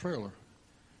wiring on my trailer.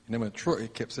 And then my truck,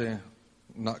 it kept saying,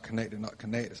 not connected, not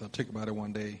connected. So I took it by there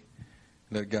one day,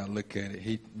 let a guy look at it.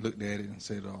 He looked at it and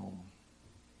said,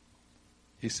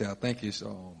 he said, I think it's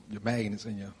your magnets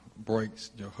and your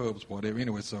brakes, your hubs, whatever.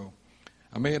 Anyway, so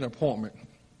I made an appointment.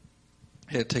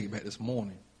 I had to take it back this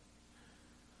morning.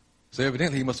 So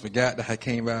evidently he must have forgot that I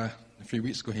came by a few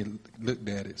weeks ago. He looked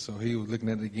at it. So he was looking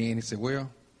at it again. He said, well,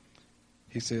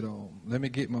 he said, let me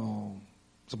get my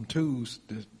some tools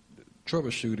to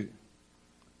troubleshoot it.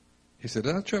 He said,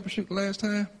 did I troubleshoot the last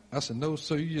time? I said, no,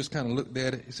 so you just kind of looked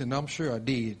at it. He said, no, I'm sure I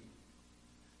did.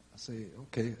 I said,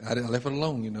 okay. I left it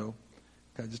alone, you know.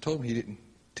 I just told him he didn't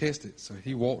test it. So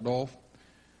he walked off.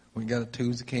 When he got the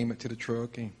tools, he came up to the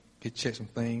truck and he checked some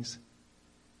things.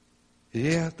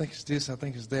 Yeah, I think it's this, I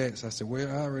think it's that. So I said, well,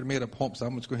 I already made a pump, so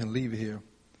I'm just going to go ahead and leave it here.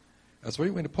 I said, where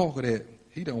you went to park with that?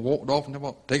 He done walked off and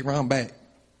take around back.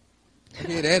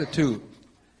 He had attitude.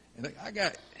 And I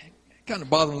got kind of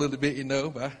bothered a little bit, you know,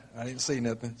 but I didn't say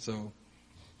nothing. So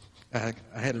I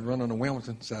had to run on to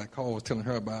Wilmington, so I called, was telling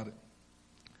her about it.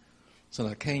 So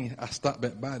I stopped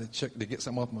back by to check to get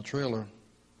something off my trailer.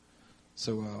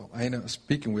 So I ended up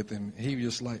speaking with him. He was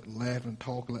just like laughing,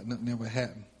 talking like nothing ever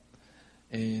happened.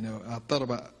 And, I thought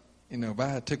about, if I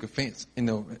had took offense,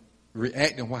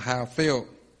 reacting how I felt,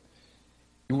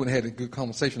 we wouldn't have had a good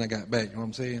conversation I got back, you know what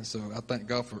I'm saying? So I thank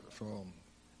God for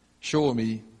showing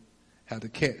me how to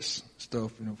catch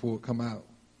stuff, before it come out.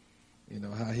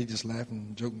 How he just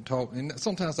laughing, joking, talking. And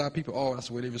sometimes our people, that's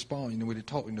the way they respond, when they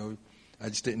talk, I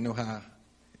just didn't know how.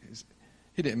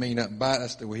 He didn't mean nothing by it.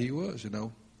 That's the way he was,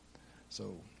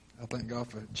 So I thank God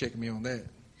for checking me on that.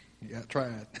 Yeah, I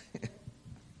tried.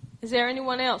 Is there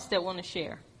anyone else that want to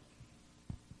share?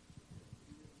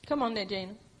 Come on there,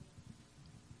 Gina.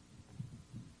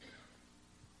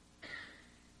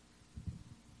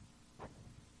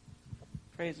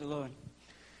 Praise the Lord.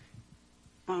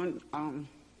 My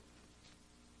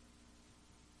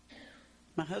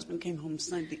husband came home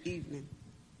Sunday evening.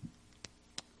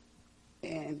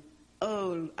 And,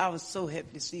 I was so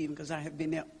happy to see him because I had been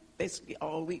there basically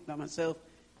all week by myself.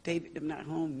 David was not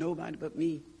home, nobody but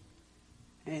me.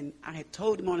 And I had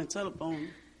told him on the telephone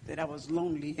that I was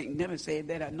lonely. He never said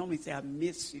that. I normally say, I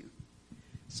miss you.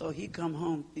 So he come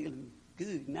home feeling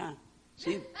good now.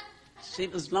 She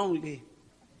was lonely.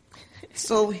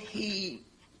 So he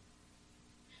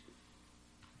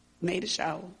made a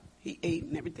shower. He ate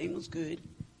and everything was good.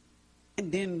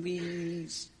 And then we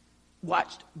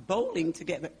watched bowling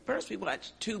together. First we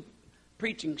watched 2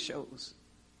 preaching shows.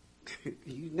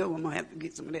 I'm going to have to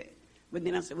get some of that. But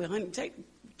then I said, well, honey, take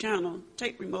channel,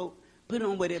 take remote, put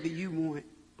on whatever you want.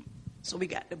 So we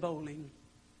got to bowling.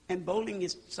 And bowling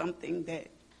is something that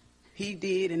he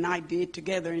did and I did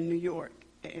together in New York.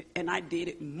 And I did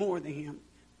it more than him.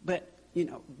 But,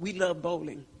 we love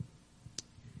bowling.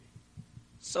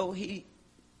 So he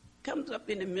comes up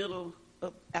in the middle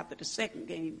of, after the second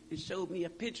game, and showed me a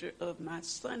picture of my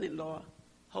son-in-law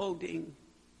holding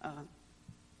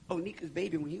Onika's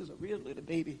baby when he was a real little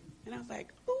baby. And I was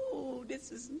like, oh,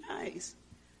 this is nice.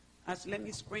 I said, let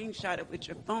me screenshot it with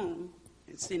your phone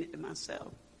and send it to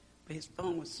myself. But his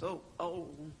phone was so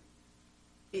old.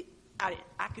 I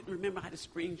couldn't remember how to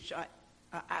screenshot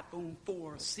an iPhone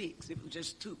 4 or 6. It was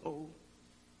just too old.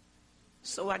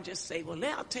 So I just say, well,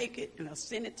 I'll take it, and I'll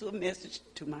send it to a message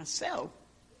to myself.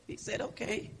 He said,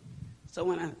 okay. So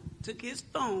when I took his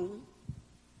phone,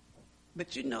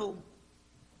 but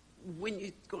when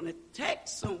you're going to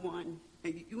text someone,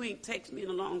 and you ain't texted me in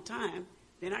a long time,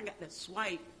 then I got to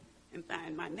swipe and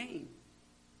find my name.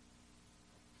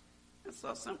 I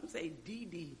saw something say Dee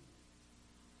Dee.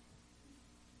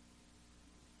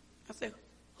 I said,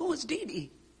 who is Dee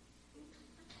Dee?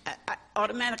 I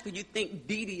automatically, you think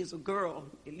Dee Dee is a girl.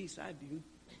 At least I do.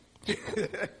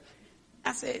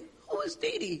 I said, who is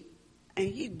Dee Dee? And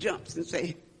he jumps and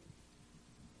say,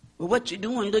 well, what you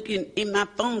doing looking in my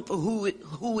phone for who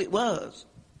it was?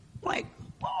 I'm like,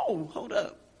 whoa, hold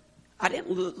up. I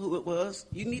didn't look who it was.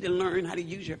 You need to learn how to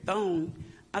use your phone.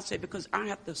 I said, because I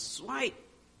have to swipe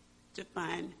to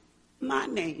find my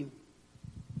name.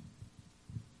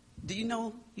 Do you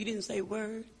know you didn't say a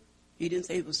word? You didn't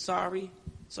say it was sorry.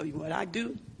 So what I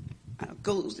do, I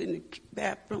goes in the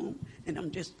bathroom and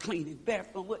I'm just cleaning.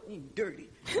 Bathroom wasn't even dirty.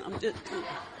 I'm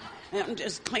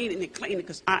just cleaning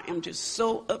because I am just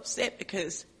so upset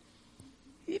because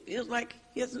he feels like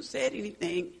he hasn't said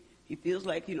anything. He feels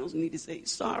like he doesn't need to say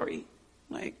sorry.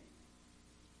 Like,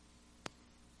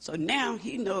 So now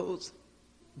he knows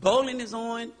bowling is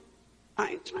on. I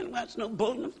ain't trying to watch no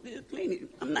bowling. I'm still cleaning.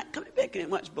 I'm not coming back in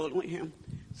and watch bowling with him.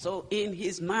 So in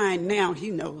his mind now, he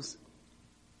knows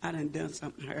I done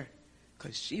something to her,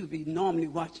 because she would be normally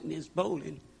watching this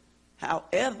bowling.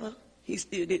 However, he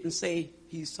still didn't say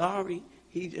he's sorry.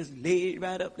 He just laid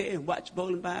right up there and watched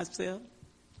bowling by himself.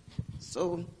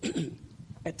 So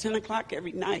at 10 o'clock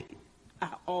every night, I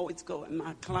always go in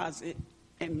my closet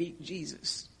and meet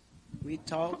Jesus. We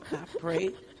talk, I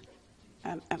pray.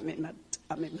 I'm in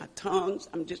my tongues.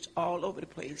 I'm just all over the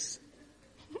place,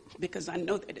 because I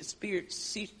know that the Spirit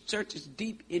searches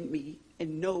deep in me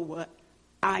and know what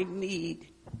I need,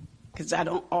 because I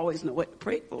don't always know what to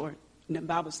pray for. And the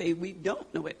Bible says we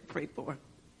don't know what to pray for.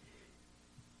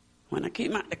 When I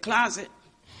came out the closet,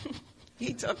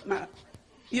 he talked about,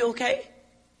 "You okay?"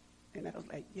 And I was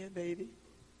like, "Yeah, baby."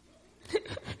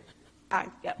 I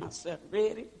got myself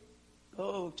ready.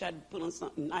 Tried to put on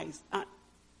something nice. I'm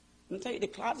going to tell you, the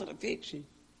closet of fiction.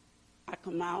 I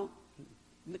come out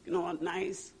looking all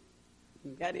nice,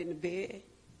 and got in the bed,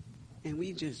 and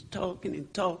we just talking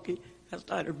and talking. I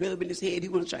started rubbing his head. He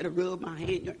wanted to try to rub my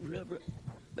hand. Rub.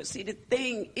 But see, the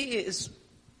thing is,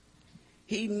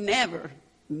 he never,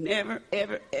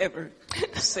 ever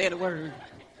said a word.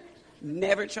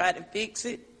 Never tried to fix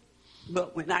it.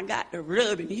 But when I got to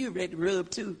rubbing, he was ready to rub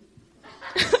too.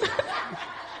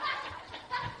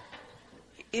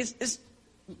 It's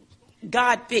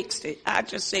God fixed it. I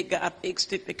just say God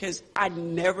fixed it, because I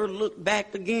never looked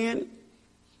back again.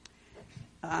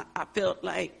 I felt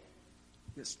like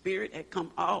the Spirit had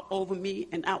come all over me,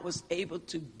 and I was able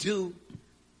to do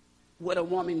what a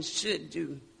woman should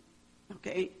do.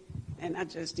 Okay? And I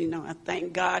just, I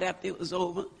thank God after it was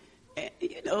over.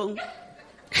 And,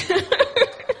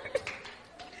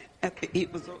 after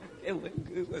it was over, it wasn't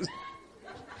good.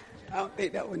 I don't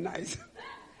think that was nice.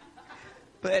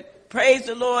 But praise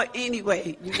the Lord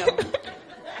anyway,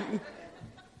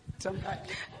 Somebody.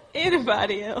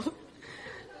 Anybody else?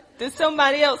 Does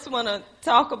somebody else want to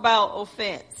talk about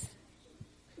offense?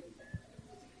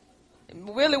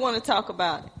 Really want to talk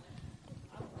about it?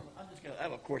 I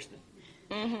have a question.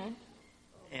 Mm-hmm.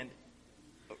 And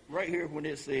right here when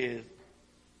it says,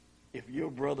 if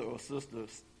your brother or sister,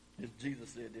 Jesus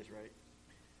said this, right?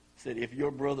 Said, if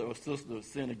your brother or sister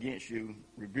sin against you,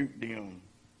 rebuke them.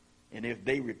 And if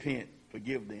they repent,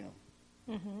 forgive them.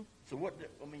 Mm-hmm. So what does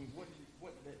that mean? He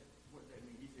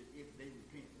said, if they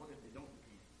repent, what if they don't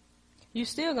repent? You're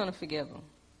still going to forgive them.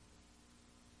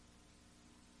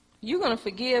 You're going to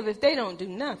forgive if they don't do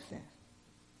nothing.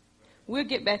 We'll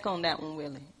get back on that one,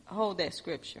 Willie. Hold that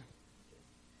scripture.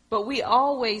 But we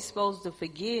always supposed to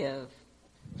forgive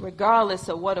regardless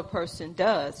of what a person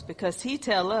does, because he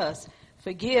tell us,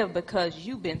 forgive because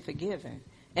you've been forgiven.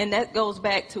 And that goes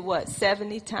back to what?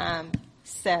 70 times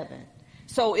 7.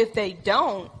 So if they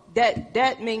don't,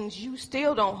 that means you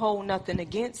still don't hold nothing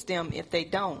against them if they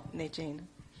don't, Nigina.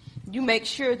 You make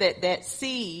sure that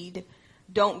seed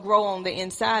don't grow on the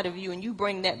inside of you, and you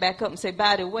bring that back up and say,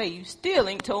 by the way, you still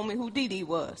ain't told me who Dee Dee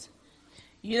was.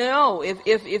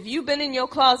 If you've been in your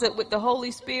closet with the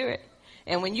Holy Spirit,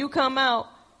 and when you come out,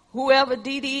 whoever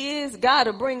Dee Dee is, God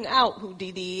will bring out who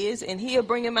Dee Dee is, and he'll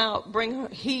bring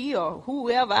he or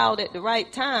whoever out at the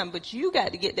right time. But you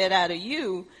got to get that out of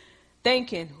you,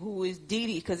 thinking who is Dee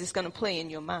Dee, because it's going to play in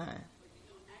your mind.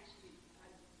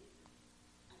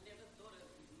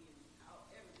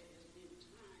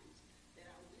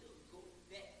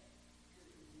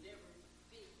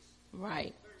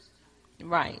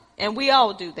 Right. And we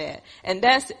all do that. And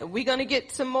we're going to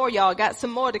get some more. Y'all got some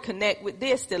more to connect with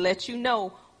this to let you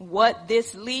know what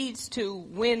this leads to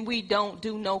when we don't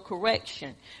do no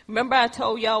correction. Remember I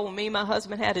told y'all when me and my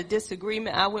husband had a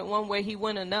disagreement, I went one way, he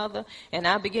went another, and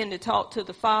I began to talk to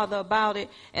the Father about it.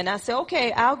 And I said,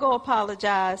 okay, I'll go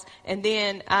apologize. And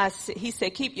then he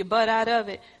said, keep your butt out of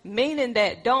it, meaning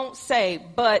that don't say,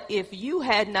 but if you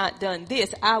had not done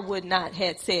this, I would not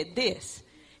have said this.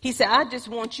 He said, I just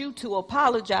want you to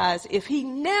apologize. If he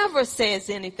never says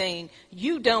anything,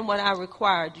 you done what I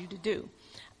required you to do.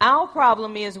 Our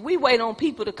problem is we wait on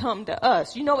people to come to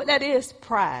us. You know what that is?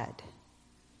 Pride.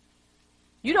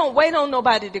 You don't wait on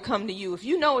nobody to come to you. If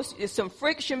you know it's some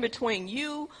friction between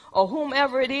you or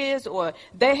whomever it is, or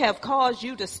they have caused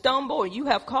you to stumble or you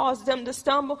have caused them to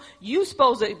stumble, you're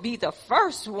supposed to be the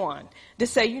first one to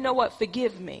say, you know what,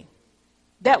 forgive me.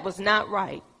 That was not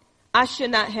right. I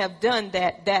should not have done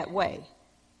that way.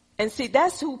 And see,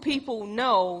 that's who people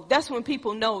know. That's when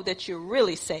people know that you're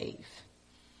really saved,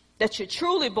 that you're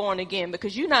truly born again,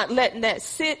 because you're not letting that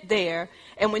sit there.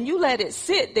 And when you let it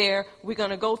sit there, we're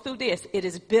going to go through this. It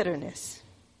is bitterness.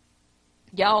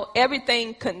 Y'all,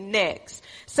 everything connects.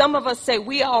 Some of us say,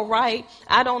 we all right.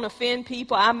 I don't offend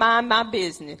people. I mind my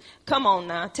business. Come on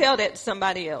now. Tell that to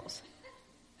somebody else.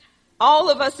 All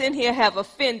of us in here have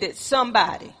offended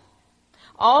somebody.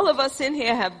 All of us in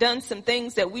here have done some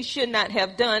things that we should not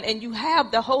have done. And you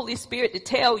have the Holy Spirit to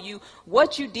tell you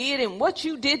what you did and what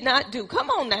you did not do. Come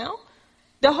on now.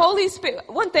 The Holy Spirit.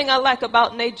 One thing I like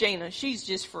about Najana, she's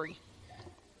just free.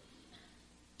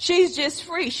 She's just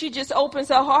free. She just opens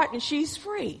her heart and she's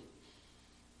free.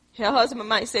 Her husband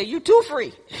might say, you too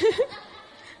free.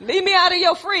 Leave me out of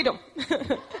your freedom.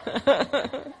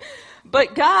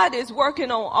 But God is working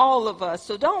on all of us.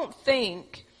 So don't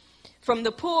think from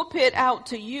the pulpit out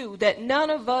to you that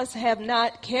none of us have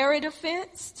not carried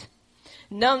offense.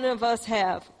 None of us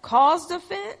have caused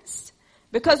offense,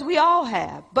 because we all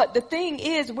have. But the thing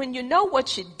is, when you know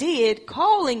what you did,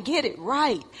 call and get it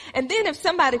right. And then if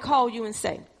somebody call you and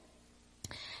say,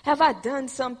 have I done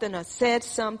something or said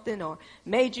something or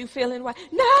made you feel any way?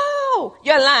 No,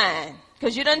 you're lying,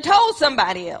 because you done told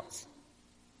somebody else.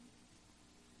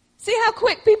 See how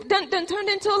quick people done turned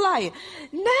into a liar.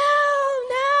 No,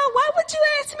 why would you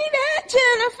ask me that,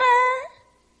 Jennifer?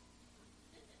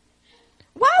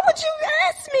 Why would you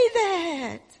ask me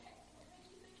that?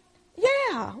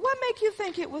 Yeah, what make you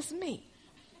think it was me?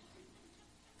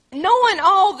 Knowing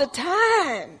all the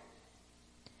time.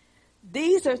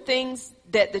 These are things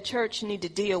that the church need to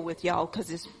deal with, y'all, because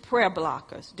it's prayer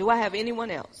blockers. Do I have anyone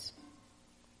else?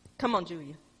 Come on,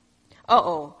 Julia.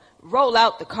 Uh-oh. Roll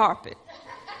out the carpet.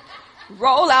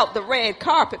 Roll out the red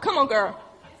carpet. Come on, girl.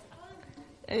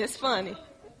 It's funny.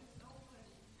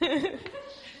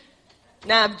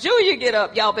 Now, if Julia get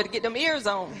up, y'all better get them ears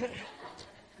on.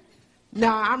 No,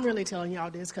 I'm really telling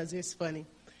y'all this because it's funny.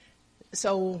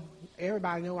 So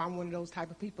everybody know I'm one of those type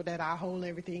of people that I hold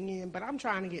everything in, but I'm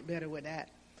trying to get better with that.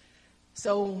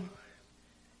 So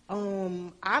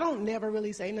I don't never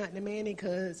really say nothing to Manny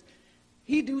because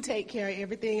he do take care of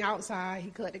everything outside. He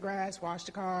cut the grass, wash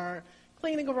the car,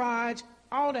 clean the garage,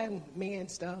 all that man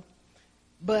stuff.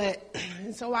 But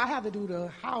so I have to do the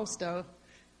house stuff.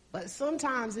 But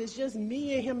sometimes it's just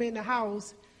me and him in the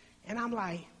house, and I'm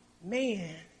like,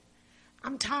 man,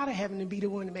 I'm tired of having to be the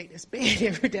one to make this bed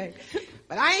every day.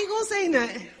 But I ain't going to say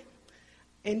nothing.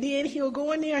 And then he'll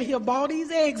go in there, he'll boil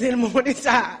these eggs in the morning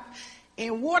time.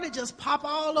 And water just pop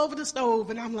all over the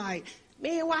stove. And I'm like,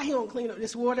 man, why he don't clean up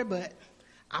this water? But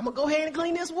I'm going to go ahead and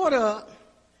clean this water up.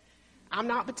 I'm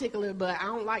not particular, but I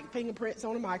don't like fingerprints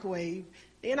on the microwave.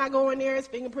 Then I go in there, it's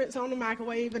fingerprints on the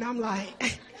microwave. And I'm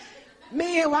like,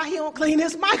 man, why he don't clean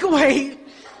this microwave?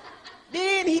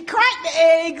 Then he cracked the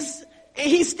eggs. And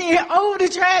he stared over the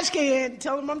trash can,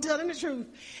 tell him I'm telling the truth.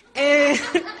 And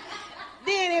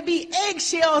then it'd be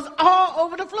eggshells all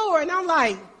over the floor. And I'm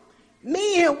like,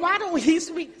 man, why don't he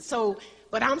sweep? So,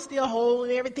 but I'm still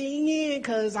holding everything in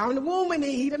because I'm the woman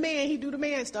and he the man. He do the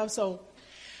man stuff. So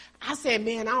I said,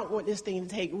 man, I don't want this thing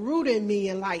to take root in me.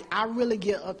 And like, I really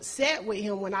get upset with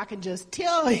him when I can just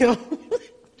tell him,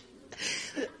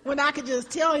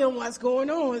 what's going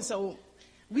on. So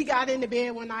we got into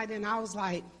bed one night and I was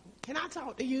like, can I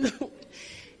talk to you?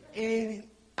 And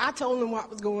I told him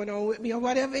what was going on with me or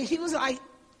whatever. And he was like,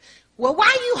 well, why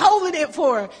are you holding it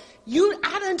for?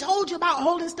 I done told you about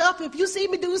holding stuff. If you see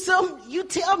me do something, you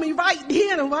tell me right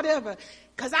then or whatever.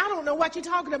 Because I don't know what you're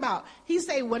talking about. He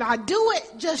said, when I do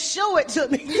it, just show it to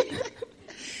me.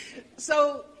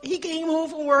 So he came home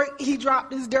from work. He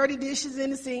dropped his dirty dishes in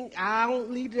the sink. I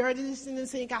don't leave dirty dishes in the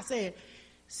sink. I said,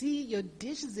 see, your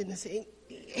dishes in the sink.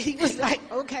 He was like,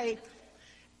 okay.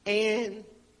 And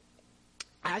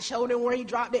I showed him where he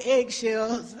dropped the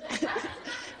eggshells.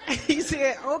 He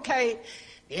said, okay.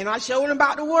 And I showed him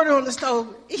about the water on the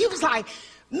stove. He was like,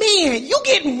 man, you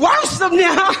getting worse than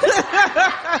now.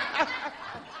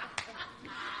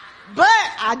 But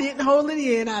I didn't hold it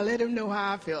in. I let him know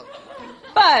how I felt.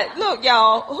 But look,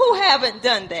 y'all, who haven't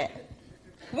done that?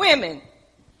 Women,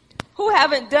 who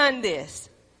haven't done this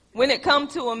when it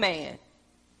comes to a man?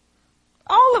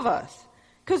 All of us.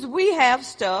 Because we have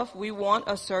stuff we want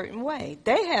a certain way.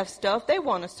 They have stuff they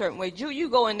want a certain way. You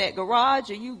go in that garage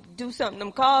or you do something to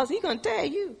them cars, he going to tell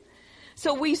you.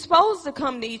 So we supposed to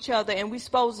come to each other and we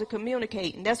supposed to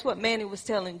communicate. And that's what Manny was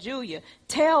telling Julia.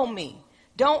 Tell me.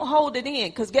 Don't hold it in.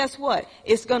 Because guess what?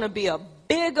 It's going to be a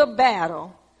bigger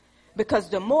battle. Because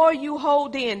the more you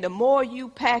hold in, the more you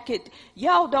pack it.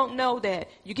 Y'all don't know that.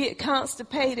 You get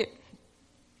constipated.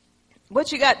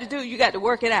 What you got to do, you got to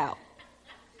work it out.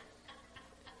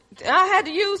 I had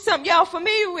to use something y'all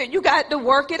familiar with. You got to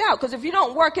work it out. Because if you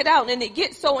don't work it out and it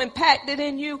gets so impacted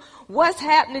in you, what's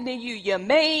happening to you? You're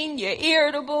mean, you're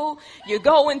irritable, you're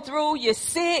going through, you're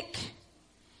sick.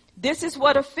 This is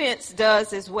what offense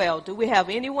does as well. Do we have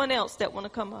anyone else that want to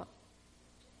come up?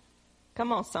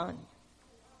 Come on, son.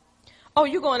 Oh,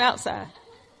 you're going outside.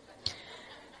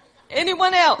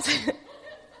 Anyone else?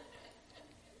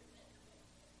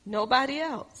 Nobody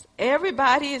else.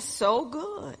 Everybody is so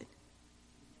good.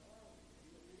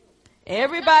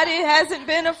 Everybody hasn't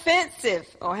been offensive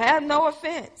or have no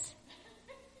offense.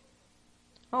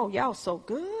 Oh, y'all so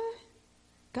good.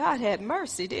 God had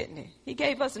mercy, didn't he? He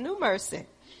gave us a new mercy.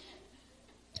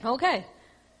 Okay.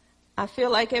 I feel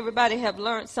like everybody have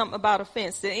learned something about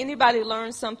offense. Did anybody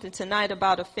learn something tonight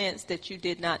about offense that you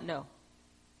did not know?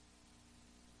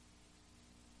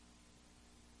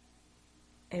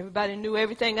 Everybody knew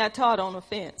everything I taught on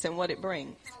offense and what it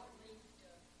brings.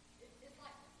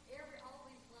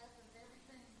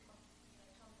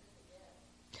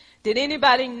 Did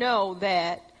anybody know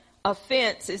that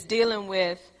offense is dealing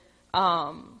with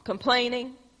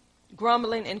complaining,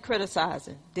 grumbling, and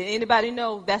criticizing? Did anybody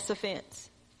know that's offense?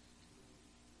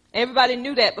 Everybody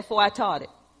knew that before I taught it.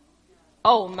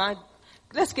 Oh, my.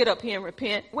 Let's get up here and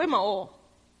repent. Where my oil?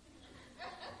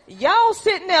 Y'all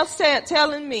sitting there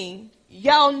telling me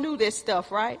y'all knew this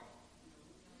stuff, right?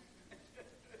 No,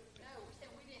 we said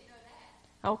we didn't know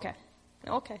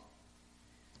that. Okay.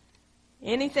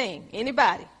 Anything,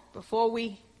 anybody, before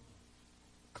we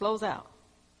close out?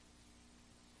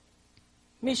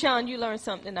 Michonne, you learned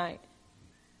something tonight.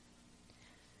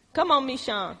 Come on,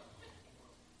 Michonne.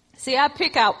 See, I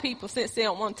pick out people since they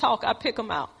don't want to talk. I pick them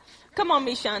out. Come on,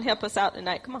 Michonne, help us out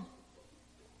tonight. Come on.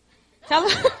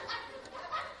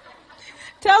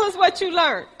 Tell us what you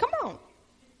learned. Come on.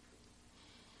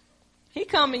 He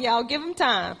coming, y'all. Give him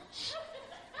time.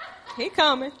 He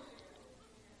coming.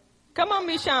 Come on,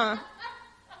 Michonne.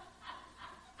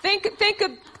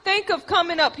 Think of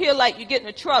coming up here like you're getting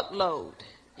a truckload.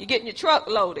 You're getting your truck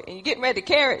loaded and you're getting ready to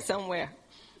carry it somewhere.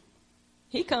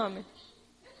 He coming.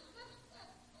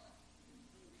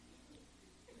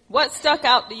 What stuck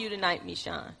out to you tonight,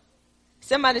 Michonne?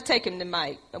 Somebody take him the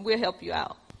mic and we'll help you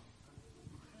out.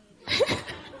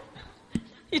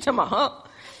 You talking about, huh?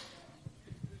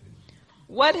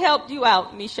 What helped you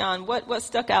out, Michonne? What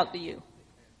stuck out to you?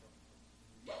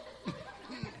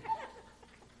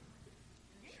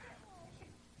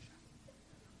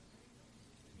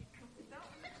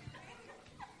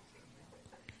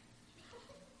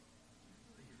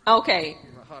 Okay.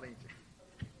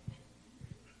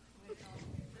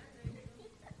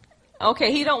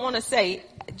 Okay, he don't want to say.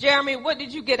 Jeremy, what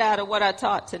did you get out of what I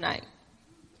taught tonight?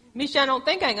 Misha, I don't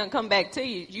think I ain't going to come back to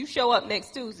you. You show up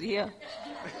next Tuesday here.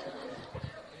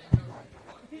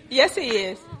 Yes, he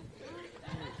is.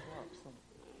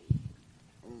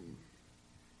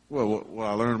 Well, what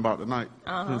I learned about tonight.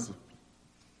 I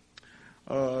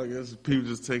guess people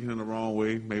just taking it the wrong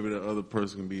way. Maybe the other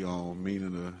person can be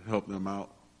meaning to help them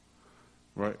out.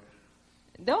 Right?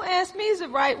 Don't ask me, is it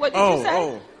right? What did you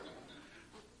say?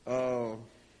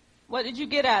 What did you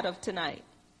get out of tonight?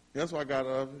 That's what I got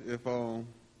out of it. If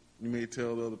you may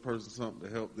tell the other person something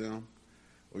to help them,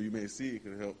 or you may see it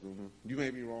could help them. You may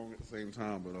be wrong at the same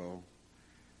time, but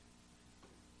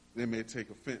they may take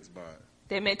offense by it.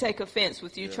 They may take offense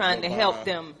with you trying to help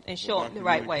them and show them the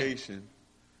right way.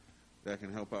 That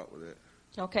can help out with that.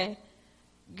 Okay.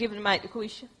 Give the mic to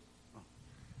Quisha.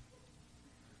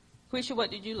 Quisha,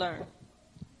 what did you learn?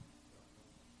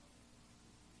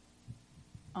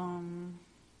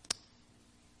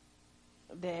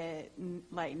 That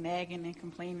like nagging and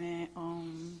complaining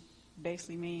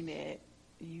basically mean that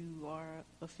you are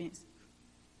offensive.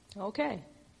 Okay.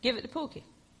 Give it to Pookie.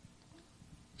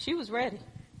 She was ready.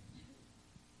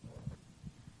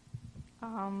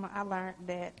 I learned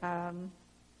that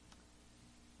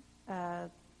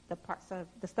the parts of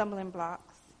the stumbling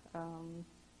blocks,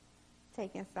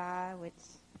 taking side, which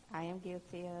I am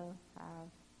guilty of.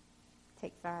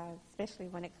 Take sides, especially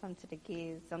when it comes to the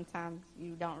kids. Sometimes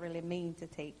you don't really mean to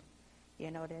take,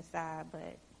 their side,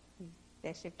 but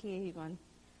that's your kid.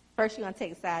 First you're gonna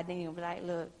take side, then you'll be like,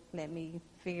 look, let me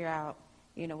figure out,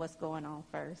 what's going on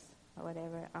first or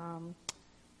whatever.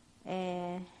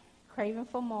 And craving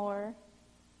for more,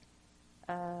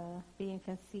 being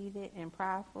conceited and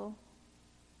prideful,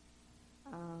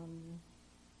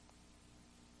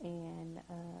 and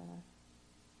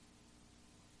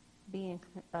being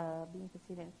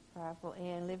conceited and prideful,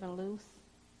 and living loose,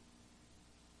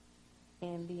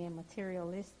 and being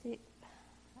materialistic.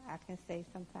 I can say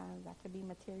sometimes I could be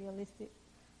materialistic,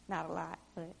 not a lot,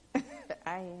 but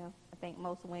I am. I think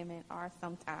most women are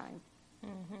sometimes.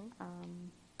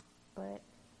 But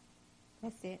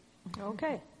that's it.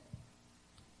 Okay.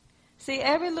 See,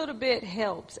 every little bit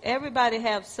helps. Everybody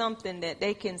have something that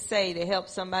they can say to help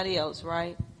somebody else,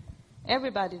 right?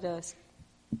 Everybody does.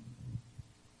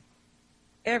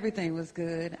 Everything was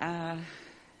good.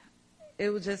 It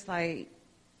was just like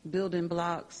building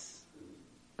blocks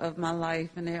of my life,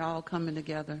 and they're all coming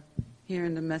together,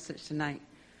 hearing the message tonight.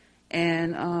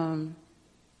 And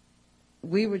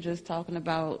we were just talking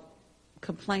about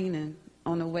complaining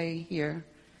on the way here,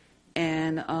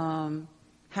 and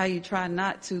how you try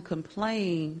not to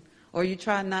complain, or you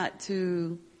try not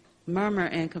to murmur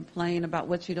and complain about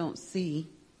what you don't see,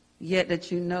 yet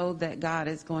that you know that God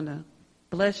is going to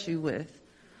bless you with.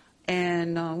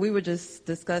 And we were just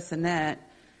discussing that.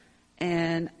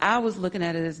 And I was looking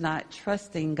at it as not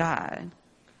trusting God,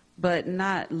 but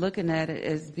not looking at it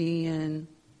as being,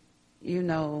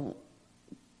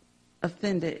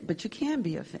 offended. But you can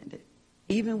be offended,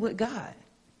 even with God,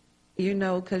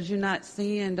 because you're not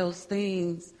seeing those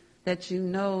things that you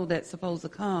know that's supposed to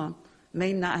come,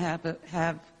 may not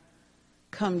have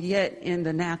come yet in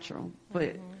the natural.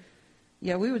 But,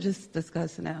 yeah, we were just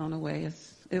discussing that on the way.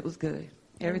 It was good.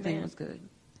 Everything Amen. was good.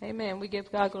 Amen. We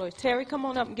give God glory. Terry, come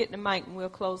on up and get the mic, and we'll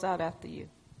close out after you.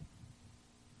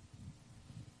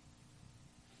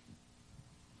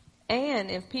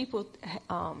 And if people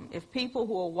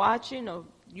who are watching, or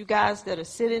you guys that are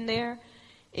sitting there,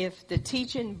 if the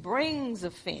teaching brings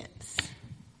offense,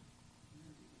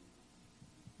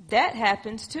 that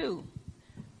happens too.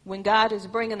 When God is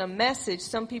bringing a message,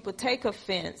 some people take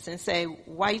offense and say,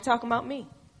 "Why are you talking about me?"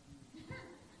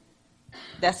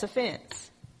 That's offense.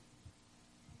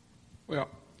 Well,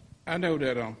 I know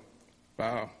that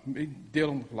by me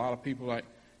dealing with a lot of people, like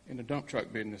in the dump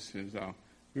truck business,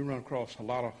 we run across a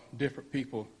lot of different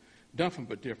people, nothing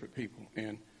but different people.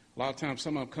 And a lot of times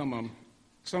some of them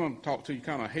talk to you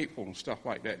kind of hateful and stuff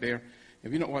like that there.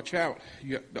 If you don't watch out,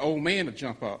 the old man will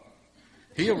jump up.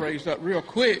 He'll raise up real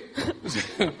quick.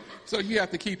 So you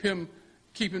have to keep him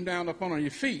down up on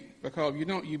your feet, because if you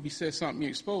don't, you'd be said something you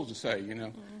ain't supposed to say,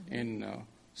 And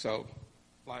so,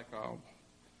 like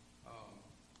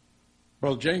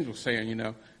Brother James was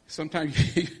saying,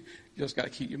 sometimes you just got to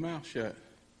keep your mouth shut.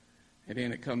 And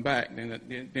then it come back.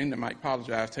 Then they might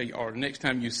apologize, tell you, or the next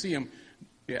time you see them,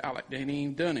 they ain't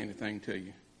even done anything to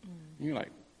you. And you're like,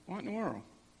 what in the world?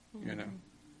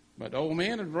 But the old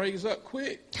man would raise up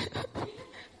quick.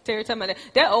 Terry, talking about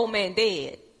that old man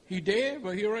dead. He dead,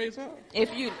 but he'll raise up.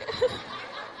 If you,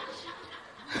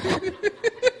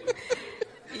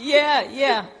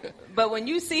 yeah. But when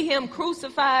you see him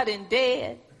crucified and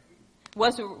dead,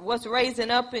 what's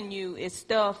raising up in you is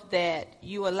stuff that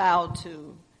you allowed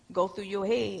to go through your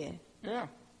head. Yeah.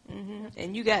 Mm-hmm.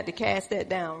 And you got to cast that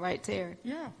down, right, Terry?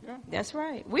 Yeah. That's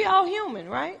right. We all human,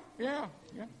 right? Yeah.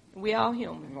 We all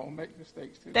human. We don't make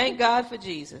mistakes too. Thank God for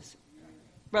Jesus.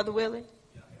 Brother Willie?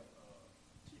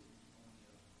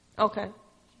 Okay.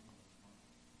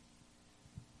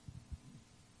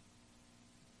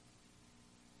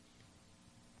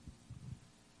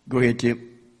 Go ahead,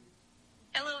 Tim.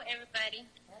 Hello, everybody.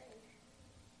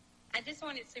 I just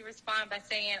wanted to respond by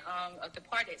saying the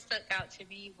part that stuck out to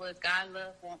me was God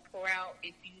love won't pour out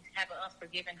if you have an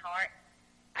unforgiving heart.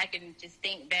 I can just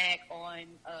think back on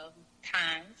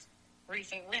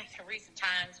recent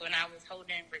times when I was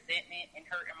holding resentment and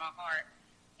hurt in my heart.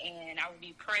 And I would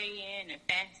be praying and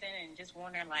fasting and just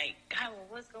wondering, like, God, well,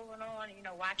 what's going on?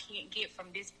 Why can't get from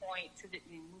this point to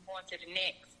and move on to the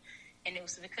next? And it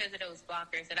was because of those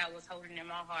blockers that I was holding in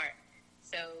my heart.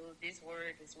 So this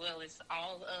word, as well as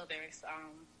all others,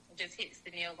 just hits the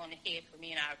nail on the head for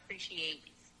me. And I appreciate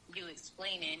you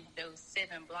explaining those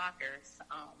 7 blockers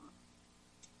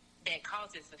that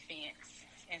causes offense.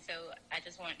 And so I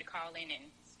just wanted to call in and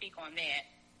speak on that.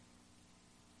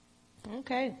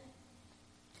 Okay.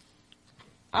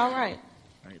 All right.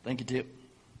 All right. Thank you, Tip.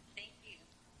 Thank you.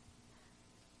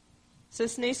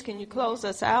 Sis Niece, can you close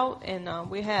us out? And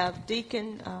we have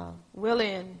Deacon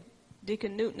Willie and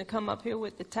Deacon Newton to come up here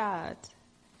with the tithes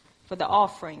for the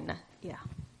offering. Yeah.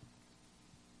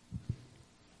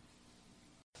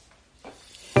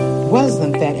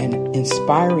 Wasn't that an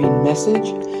inspiring message?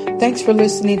 Thanks for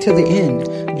listening to the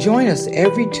end. Join us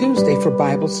every Tuesday for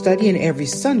Bible study and every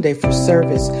Sunday for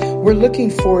service. We're looking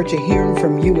forward to hearing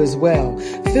from you as well.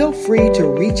 Feel free to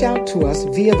reach out to us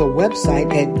via the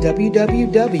website at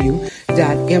www.mtdm.org.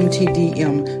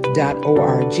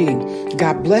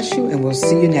 God bless you, and we'll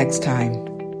see you next time.